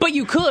kind of did. But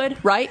you could,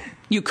 right?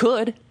 You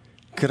could.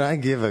 Could I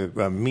give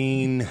a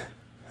mean...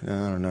 I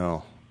don't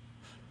know.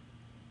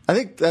 I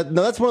think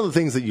that's one of the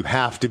things that you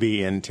have to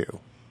be into.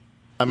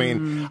 I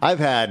mean, I've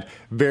had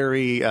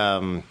very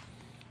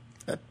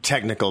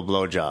technical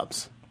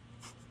blowjobs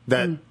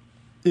that,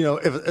 you know,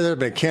 if there had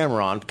been a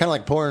camera on, kind of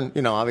like porn,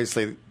 you know,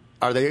 obviously,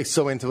 are they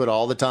so into it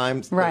all the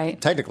time?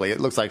 Right. Technically, it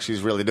looks like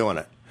she's really doing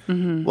it.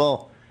 Mm-hmm.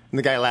 Well, and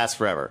the guy lasts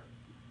forever.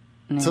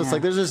 Yeah. So it's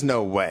like, there's just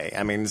no way.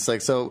 I mean, it's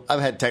like, so I've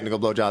had technical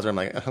blowjobs where I'm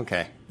like,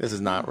 okay, this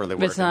is not really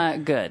working. It's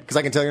not good. Because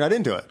I can tell you're not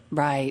into it.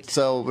 Right.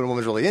 So when a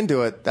woman's really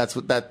into it,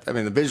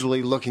 the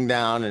visually looking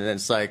down and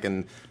it's like,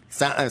 and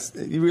sound,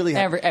 you really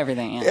have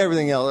everything. Yeah.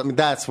 Everything else. I mean,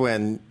 that's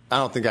when I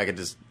don't think I could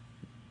just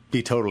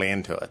be totally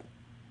into it.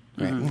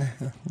 Right?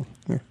 Mm-hmm.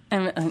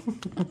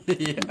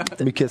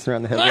 Me kissing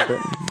around the head a little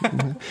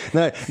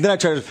bit. Then I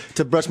try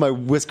to brush my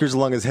whiskers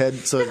along his head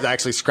so it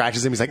actually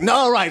scratches him. He's like, no,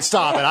 all right,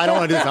 stop it. I don't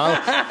want to do this.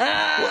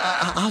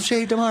 I'll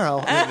shave tomorrow.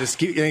 And then just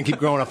keep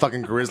growing a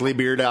fucking grizzly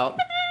beard out.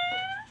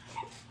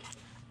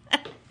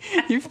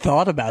 You've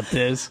thought about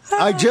this.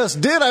 I just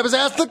did. I was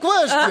asked the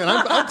question.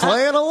 I'm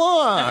playing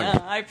along.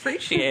 I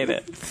appreciate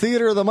it.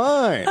 Theater of the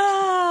mind.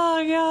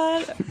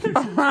 Oh,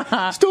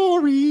 God.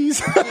 Stories.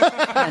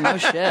 Yeah, no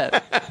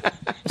shit.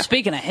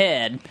 Speaking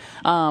ahead,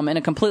 in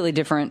a completely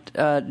different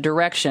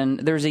direction,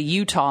 there's a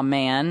Utah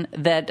man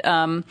that,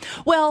 the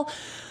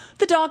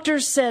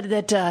doctors said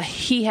that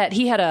he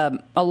had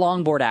a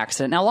longboard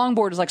accident. Now,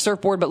 longboard is like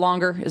surfboard, but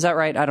longer. Is that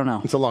right? I don't know.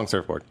 It's a long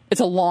surfboard.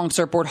 It's a long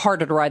surfboard,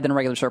 harder to ride than a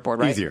regular surfboard,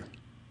 right? Easier.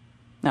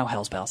 No,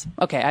 hell's bells.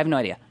 Okay, I have no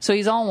idea. So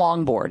he's on a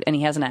longboard, and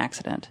he has an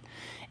accident,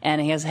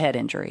 and he has a head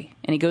injury,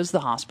 and he goes to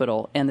the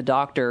hospital, and the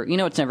doctor, you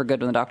know it's never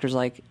good when the doctor's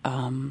like,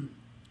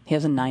 he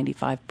has a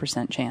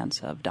 95%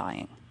 chance of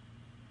dying.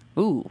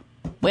 Ooh,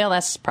 well,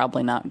 that's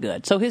probably not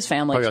good. So his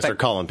family... Oh, yes, they're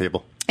calling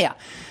people. Yeah.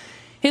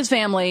 His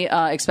family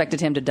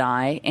expected him to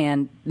die,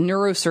 and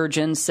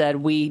neurosurgeons said,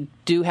 we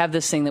do have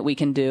this thing that we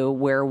can do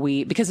where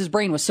because his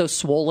brain was so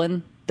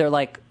swollen, they're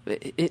like,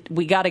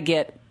 we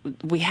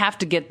have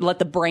to let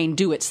the brain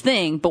do its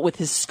thing, but with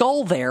his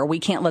skull there, we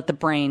can't let the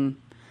brain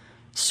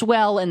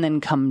swell and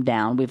then come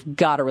down. We've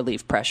got to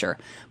relieve pressure.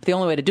 But the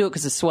only way to do it,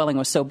 because the swelling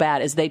was so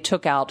bad, is they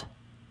took out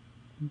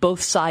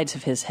both sides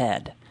of his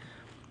head.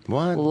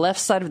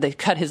 What? They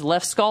cut his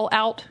left skull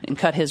out and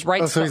cut his right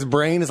skull. So his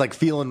brain is like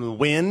feeling the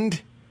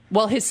wind?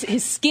 Well, his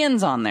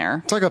skin's on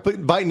there. It's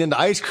like biting into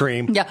ice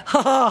cream. Yeah. That's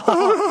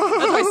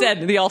why I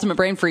said the ultimate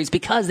brain freeze,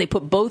 because they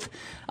put both,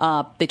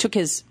 they took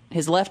his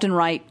left and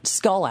right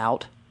skull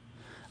out,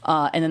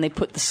 and then they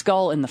put the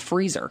skull in the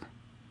freezer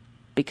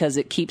because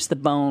it keeps the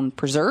bone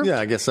preserved. Yeah,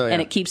 I guess so, yeah.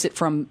 And it keeps it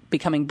from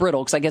becoming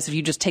brittle, because I guess if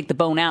you just take the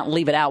bone out and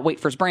leave it out, wait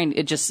for his brain,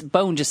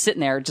 bone just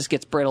sitting there, it just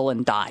gets brittle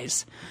and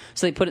dies.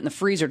 So they put it in the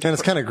freezer. And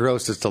it's kind of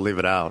gross just to leave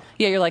it out.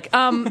 Yeah, you're like,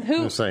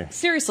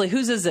 seriously,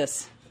 whose is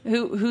this?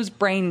 Whose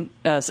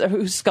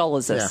skull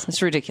is this? Yeah.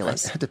 It's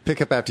ridiculous. I had to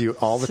pick up after you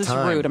all the time. This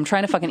is rude. I'm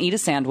trying to fucking eat a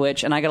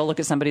sandwich, and I got to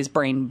look at somebody's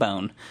brain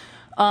bone.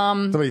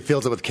 Somebody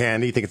fills it with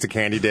candy. You think it's a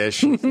candy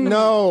dish?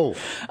 No.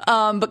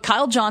 But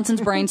Kyle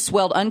Johnson's brain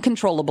swelled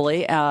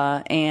uncontrollably,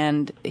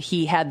 and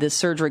he had this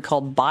surgery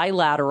called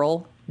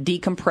bilateral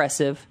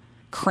decompressive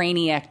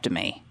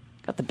craniectomy.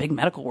 Got the big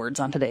medical words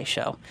on today's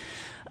show.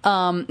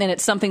 And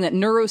it's something that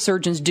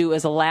neurosurgeons do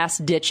as a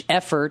last-ditch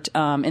effort.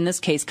 In this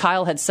case,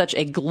 Kyle had such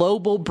a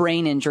global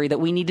brain injury that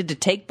we needed to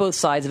take both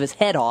sides of his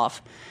head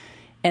off,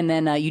 and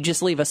then you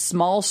just leave a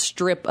small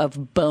strip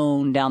of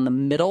bone down the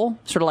middle,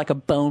 sort of like a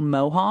bone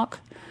mohawk.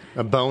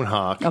 A bone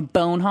hawk. A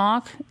bone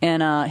hawk.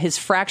 And his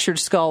fractured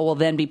skull will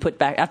then be put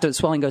back, after the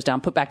swelling goes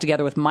down, put back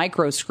together with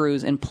micro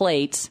screws and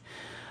plates.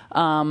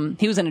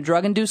 He was in a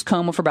drug-induced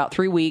coma for about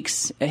 3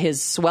 weeks.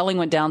 His swelling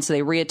went down, so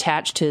they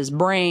reattached his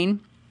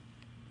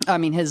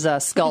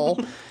skull.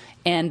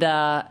 And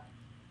now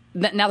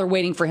they're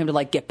waiting for him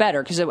to get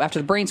better, because after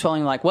the brain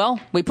swelling, like, well,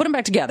 we put him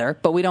back together,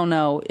 but we don't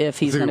know if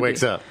he's going to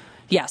wakes up.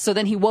 Yeah, so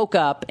then he woke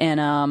up,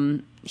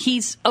 and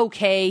he's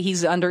okay.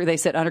 He's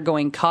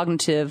undergoing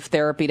cognitive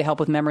therapy to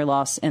help with memory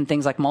loss and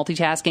things like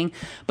multitasking.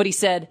 But he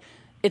said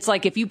it's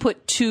like if you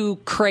put two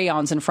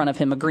crayons in front of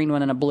him, a green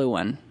one and a blue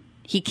one.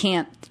 He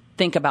can't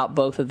think about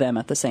both of them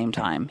at the same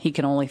time. He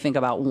can only think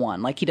about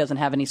one. Like, he doesn't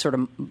have any sort of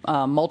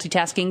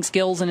multitasking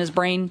skills in his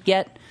brain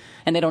yet,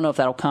 and they don't know if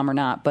that'll come or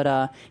not.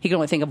 But he can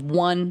only think of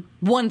one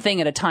thing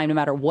at a time, no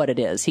matter what it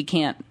is. He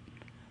can't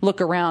look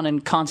around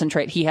and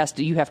concentrate. You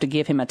have to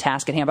give him a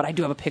task at hand. But I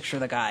do have a picture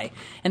of the guy,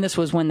 and this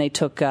was when they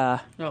took.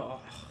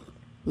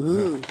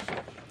 Ooh.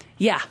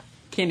 Yeah.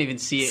 Can't even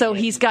see it. So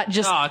yet. he's got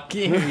just. Oh,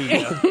 here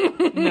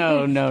you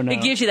go. No.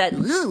 It gives you that.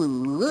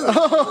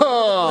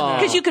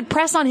 Because you could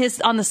press on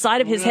the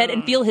side of his head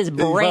and feel his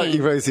brain.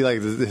 You probably see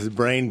like his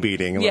brain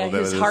beating a little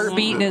bit. His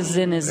heartbeat is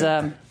in his.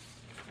 How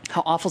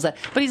awful is that?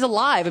 But he's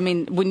alive. I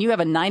mean, when you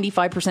have a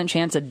 95%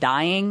 chance of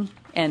dying,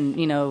 and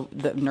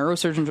the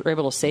neurosurgeons are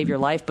able to save your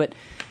life, but.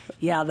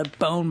 Yeah, the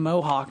bone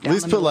mohawk. At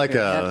least put like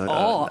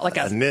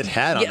a knit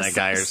hat on that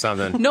guy or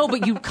something. No,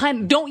 but you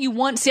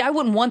I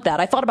wouldn't want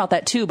that. I thought about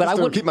that too, but I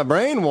wouldn't keep my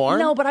brain warm.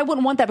 No, but I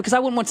wouldn't want that because I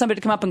wouldn't want somebody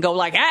to come up and go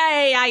like,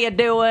 "Hey, how you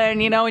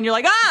doing?" And you're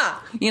like,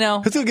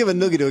 Who's gonna give a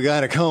noogie to a guy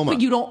in a coma?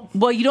 But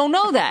you don't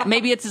know that.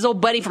 Maybe it's his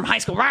old buddy from high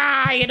school.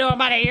 How you doing,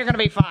 buddy? You're gonna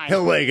be fine.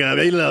 He'll wake up.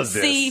 He loves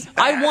this. See,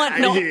 I want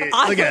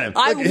look at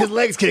him. His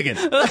legs kicking.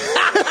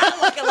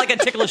 like a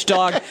ticklish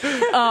dog.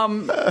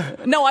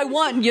 No, I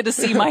want you to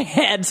see my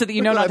head so that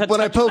you know not to. When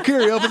I poke here,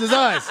 he opens his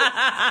eyes.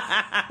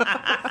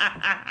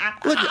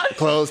 Look,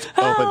 closed,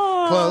 open,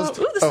 closed,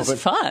 this open,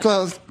 is fun.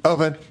 Closed,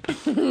 open.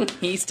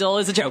 He still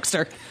is a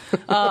jokester.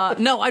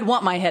 No, I'd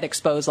want my head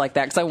exposed like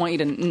that because I want you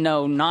to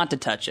know not to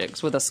touch it.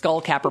 'Cause with a skull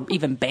cap or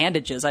even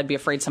bandages, I'd be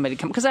afraid somebody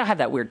come because I have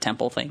that weird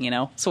temple thing,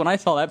 So when I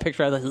saw that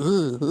picture, I was like,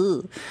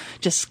 ugh.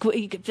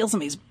 You could feel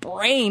somebody's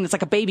brain. It's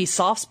like a baby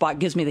soft spot.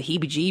 Gives me the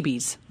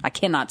heebie-jeebies. I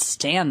cannot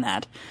stand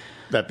that.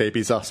 That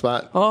baby soft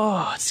spot?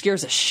 Oh, it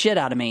scares the shit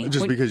out of me.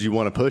 Just because you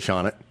want to push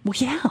on it. Well,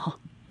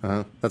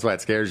 yeah. That's why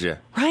it scares you.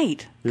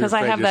 Right. Because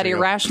I have that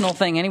irrational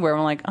thing anywhere.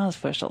 I'm like, let's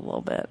push it a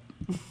little bit.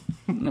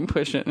 And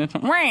push it. And it's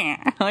like,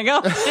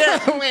 oh,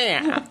 shit.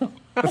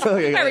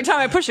 Every time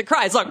I push it,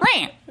 cries. It's like,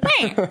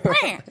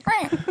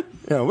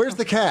 where's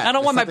the cat? I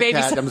don't want my baby.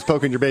 I'm just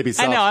poking your baby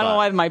soft I know. spot. I don't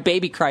want my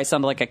baby cry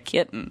sound like a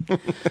kitten.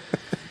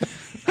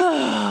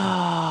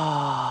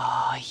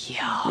 Oh,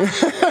 yeah.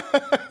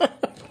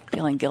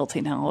 Feeling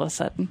guilty now all of a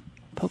sudden.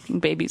 Poking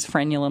babies'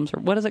 frenulums,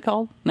 or what is it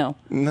called? No.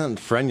 Not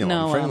frenulum.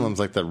 No, frenulum's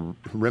like the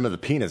rim of the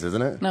penis,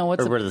 isn't it? No,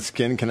 or where the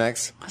skin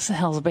connects. What the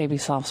hell's a baby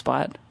soft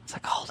spot? What's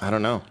that called? I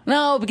don't know.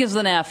 No, it begins with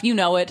an F. You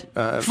know it.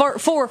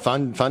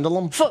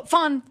 Fundulum?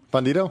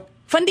 Fundito?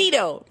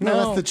 Fundito. No,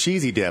 that's the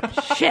cheesy dip.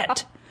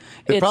 Shit.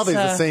 It probably is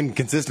the same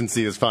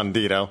consistency as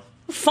Fundito.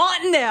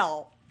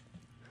 Fontanelle.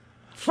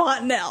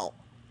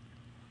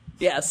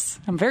 Yes.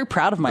 I'm very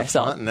proud of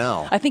myself. The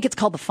fontanelle. I think it's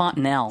called the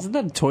fontanelle. Isn't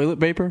that toilet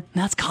paper?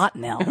 That's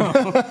cottonelle.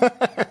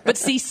 But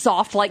see,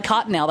 soft like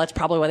cottonelle. That's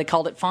probably why they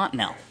called it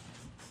fontanelle.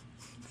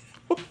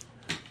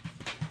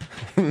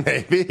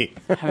 Maybe.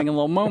 Having a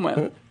little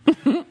moment.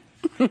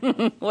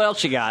 What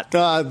else you got?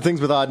 Things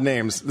with odd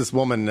names. This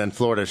woman in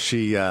Florida,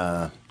 she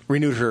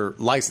renewed her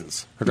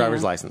license, her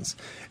driver's license.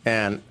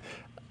 And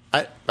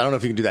I don't know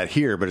if you can do that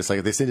here, but it's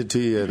like they send it to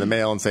you in the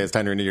mail and say it's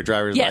time to renew your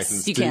driver's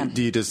license. Yes, you can.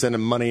 Do you just send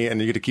them money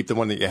and you get to keep the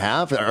one that you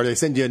have? Or they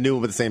send you a new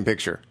one with the same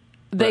picture?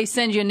 They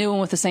send you a new one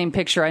with the same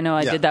picture. I know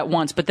I did that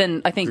once, but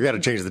then I think you got to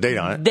change the date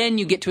on it. Then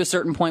you get to a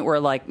certain point where,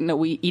 like,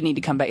 no, you need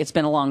to come back. It's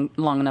been a long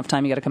enough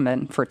time. You got to come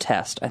in for a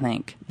test, I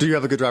think. Do you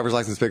have a good driver's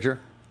license picture?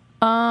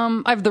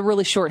 I have the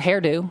really short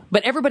hairdo,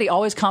 but everybody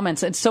always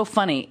comments. It's so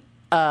funny.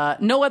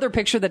 No other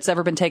picture that's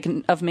ever been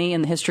taken of me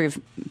in the history of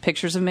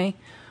pictures of me,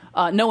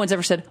 no one's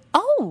ever said,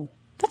 "Oh,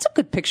 that's a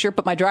good picture."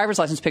 But my driver's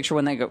license picture,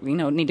 when they go,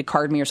 need to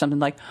card me or something,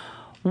 like,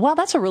 wow,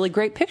 that's a really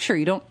great picture.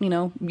 You don't,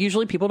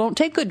 usually people don't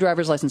take good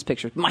driver's license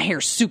pictures. My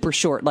hair's super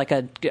short, like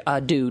a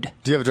dude.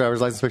 Do you have a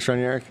driver's license picture on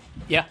you, Eric?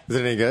 Yeah. Is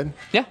it any good?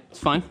 Yeah, it's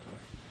fine.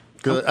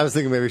 Because I was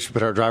thinking maybe we should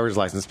put our driver's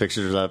license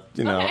pictures up,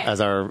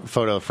 as our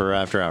photo for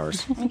After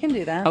Hours. We can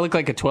do that. I look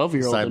like a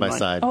 12-year-old side by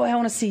side. Oh, I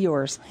want to see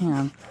yours. Hang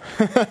on.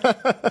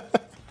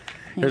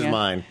 Here's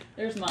mine.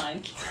 There's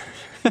mine.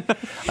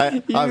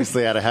 I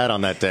obviously had a hat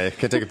on that day.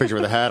 Can't take a picture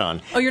with a hat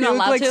on. Oh, you're not you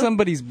look allowed like to?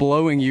 somebody's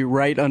blowing you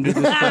right under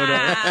this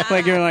photo.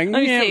 Like you're like,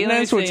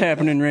 that's what's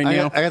happening right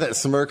now. I got that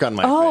smirk on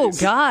my face. Oh,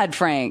 God,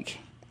 Frank.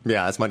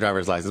 Yeah, that's my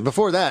driver's license.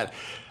 Before that...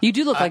 You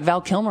do look like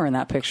Val Kilmer in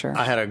that picture.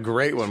 I had a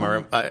great one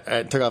where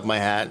I took off my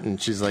hat and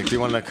she's like, "Do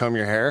you want to comb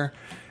your hair?"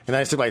 And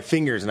I just took my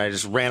fingers and I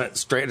just ran it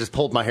straight. I just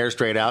pulled my hair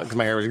straight out because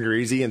my hair was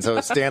greasy, and so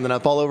it's standing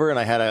up all over. And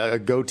I had a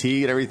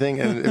goatee and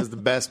everything, and it was the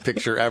best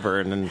picture ever.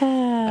 And then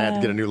I had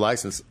to get a new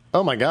license.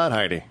 Oh my God,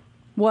 Heidi!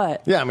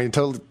 What? Yeah, I mean,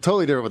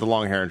 totally different with the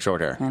long hair and short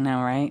hair. I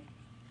know, right?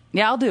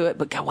 Yeah, I'll do it.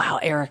 But God, wow,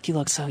 Eric, you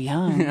look so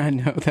young. I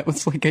know, that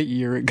was like a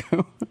year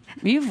ago.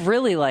 You've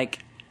really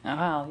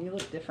wow, you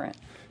look different.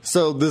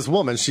 So this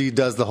woman, she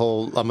does the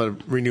whole, I'm going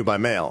to renew by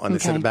mail, and they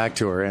send it back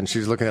to her, and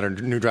she's looking at her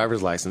new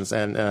driver's license,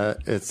 and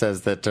it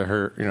says that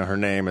her, her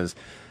name is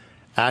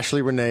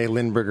Ashley Renee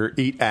Lindberger,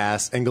 Eat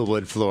Ass,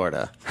 Englewood,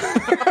 Florida.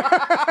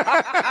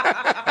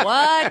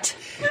 What?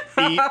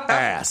 Eat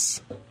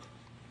ass.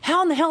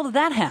 How in the hell did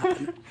that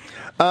happen?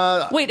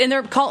 Wait, and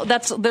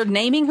they're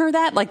naming her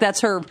that? Like that's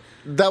her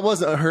that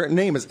wasn't her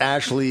name. Is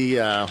Ashley?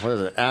 What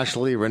is it?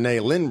 Ashley Renee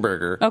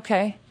Lindberger.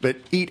 Okay. But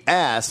Eat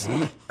Ass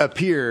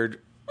appeared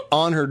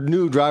on her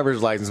new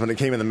driver's license when it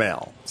came in the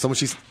mail. So when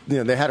she's,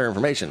 they had her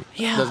information.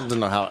 Yeah. Doesn't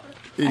know how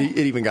it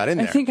even got in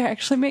there. I think I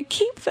actually may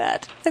keep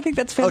that. I think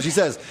that's fantastic. Oh, she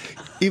says,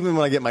 even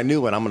when I get my new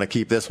one, I'm going to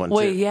keep this one too.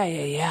 Well, yeah.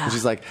 And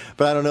she's like,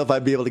 but I don't know if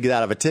I'd be able to get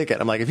out of a ticket.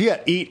 I'm like, if you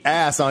got Eat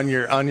Ass on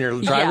your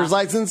driver's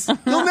license,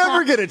 you'll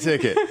never get a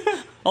ticket.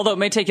 Although it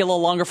may take you a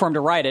little longer for him to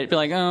write it. Be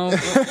like, oh,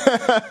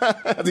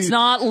 it's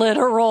not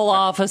literal,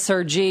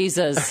 officer.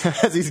 Jesus.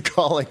 As he's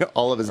calling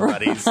all of his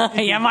buddies.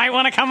 You might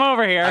want to come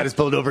over here. I just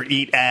pulled over,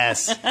 Eat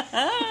Ass.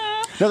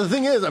 Now, the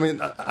thing is, I mean,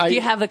 do you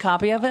have the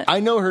copy of it?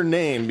 I know her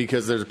name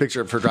because there's a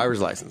picture of her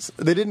driver's license.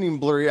 They didn't even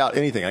blur out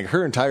anything. Like,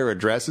 her entire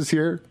address is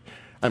here.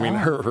 I mean,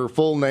 her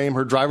full name,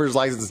 her driver's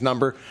license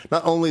number,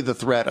 not only the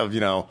threat of,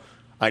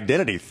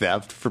 identity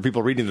theft for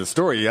people reading the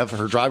story, you have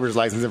her driver's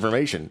license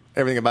information,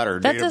 everything about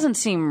her. That doesn't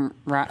seem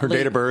right. Her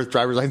date of birth,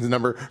 driver's license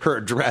number, her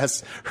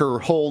address, her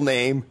whole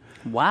name.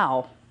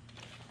 Wow.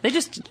 They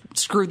just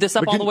screwed this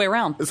up all the way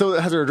around. So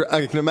it has her.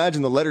 I can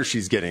imagine the letter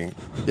she's getting.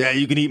 Yeah,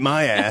 you can eat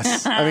my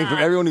ass. I mean, for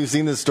everyone who's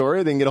seen this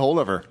story, they can get a hold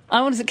of her.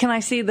 Can I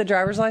see the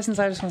driver's license?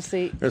 I just want to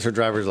see. There's her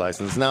driver's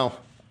license. Now,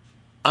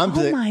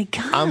 my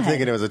God. I'm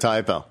thinking it was a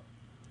typo.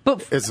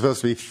 But it's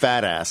supposed to be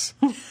fat ass.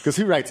 Because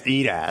who writes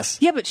eat ass?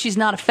 Yeah, but she's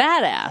not a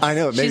fat ass. I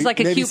know. She's like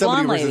a cute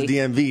blonde lady. Maybe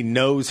somebody versus DMV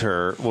knows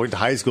her, went to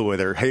high school with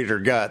her, hated her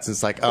guts. And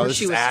it's like, oh,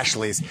 this is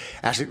Ashley's.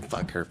 Ashley,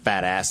 fuck her,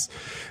 fat ass.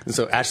 And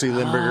so Ashley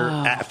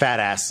Lindberger, fat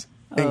ass.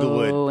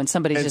 Inglewood. Oh, and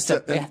somebody's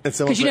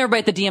because everybody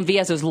at the DMV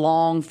has those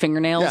long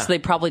fingernails. Yeah. So they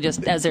probably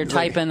just, as they're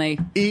typing, they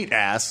eat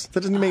ass. That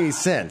doesn't make any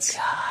sense.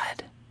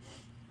 God.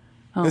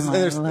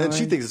 And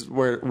she thinks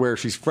where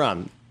she's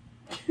from.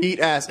 Eat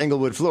ass,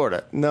 Inglewood,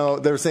 Florida. No,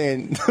 they're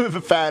saying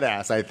fat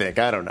ass. I think.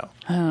 I don't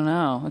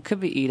know. It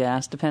could be eat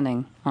ass,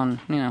 depending on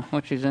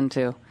what she's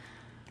into.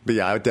 But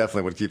yeah, I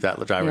definitely would keep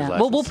that driver's license.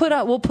 Well, we'll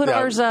put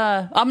ours.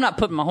 I'm not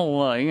putting my whole,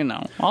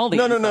 all the.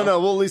 No.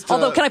 We'll at least.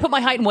 Although, can I put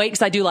my height and weight?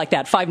 Because I do like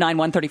that. 5'9",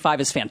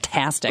 135 is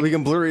fantastic. We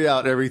can blur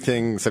out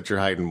everything except your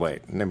height and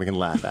weight, and then we can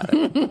laugh at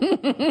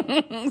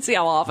it. See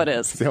how off it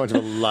is. See how much of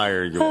a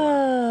liar you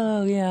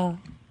are. Oh yeah.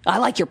 I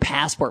like your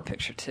passport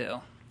picture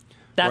too.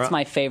 That's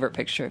my favorite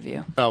picture of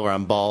you. Oh, where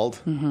I'm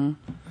bald? Mm-hmm.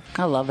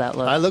 I love that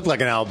look. I look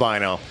like an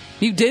albino.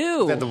 You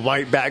do. I had the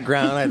white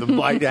background. I had the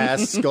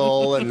white-ass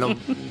skull, and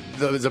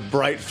there was a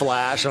bright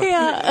flash.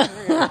 Yeah.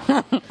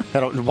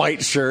 Had a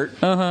white shirt.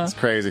 It's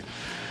crazy.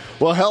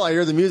 Well, hell, I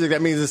hear the music.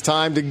 That means it's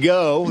time to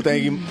go.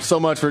 Thank you so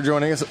much for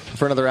joining us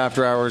for another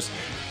After Hours.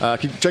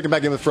 Keep checking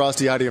back in with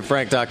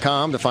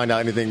FrostyHeidiandFrank.com to find out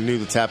anything new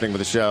that's happening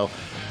with the show.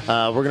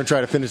 We're going to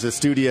try to finish the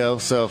studio,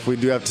 so if we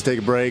do have to take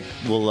a break,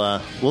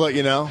 we'll let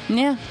you know.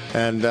 Yeah.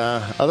 And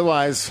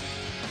otherwise,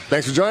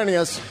 thanks for joining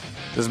us.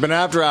 This has been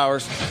After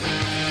Hours.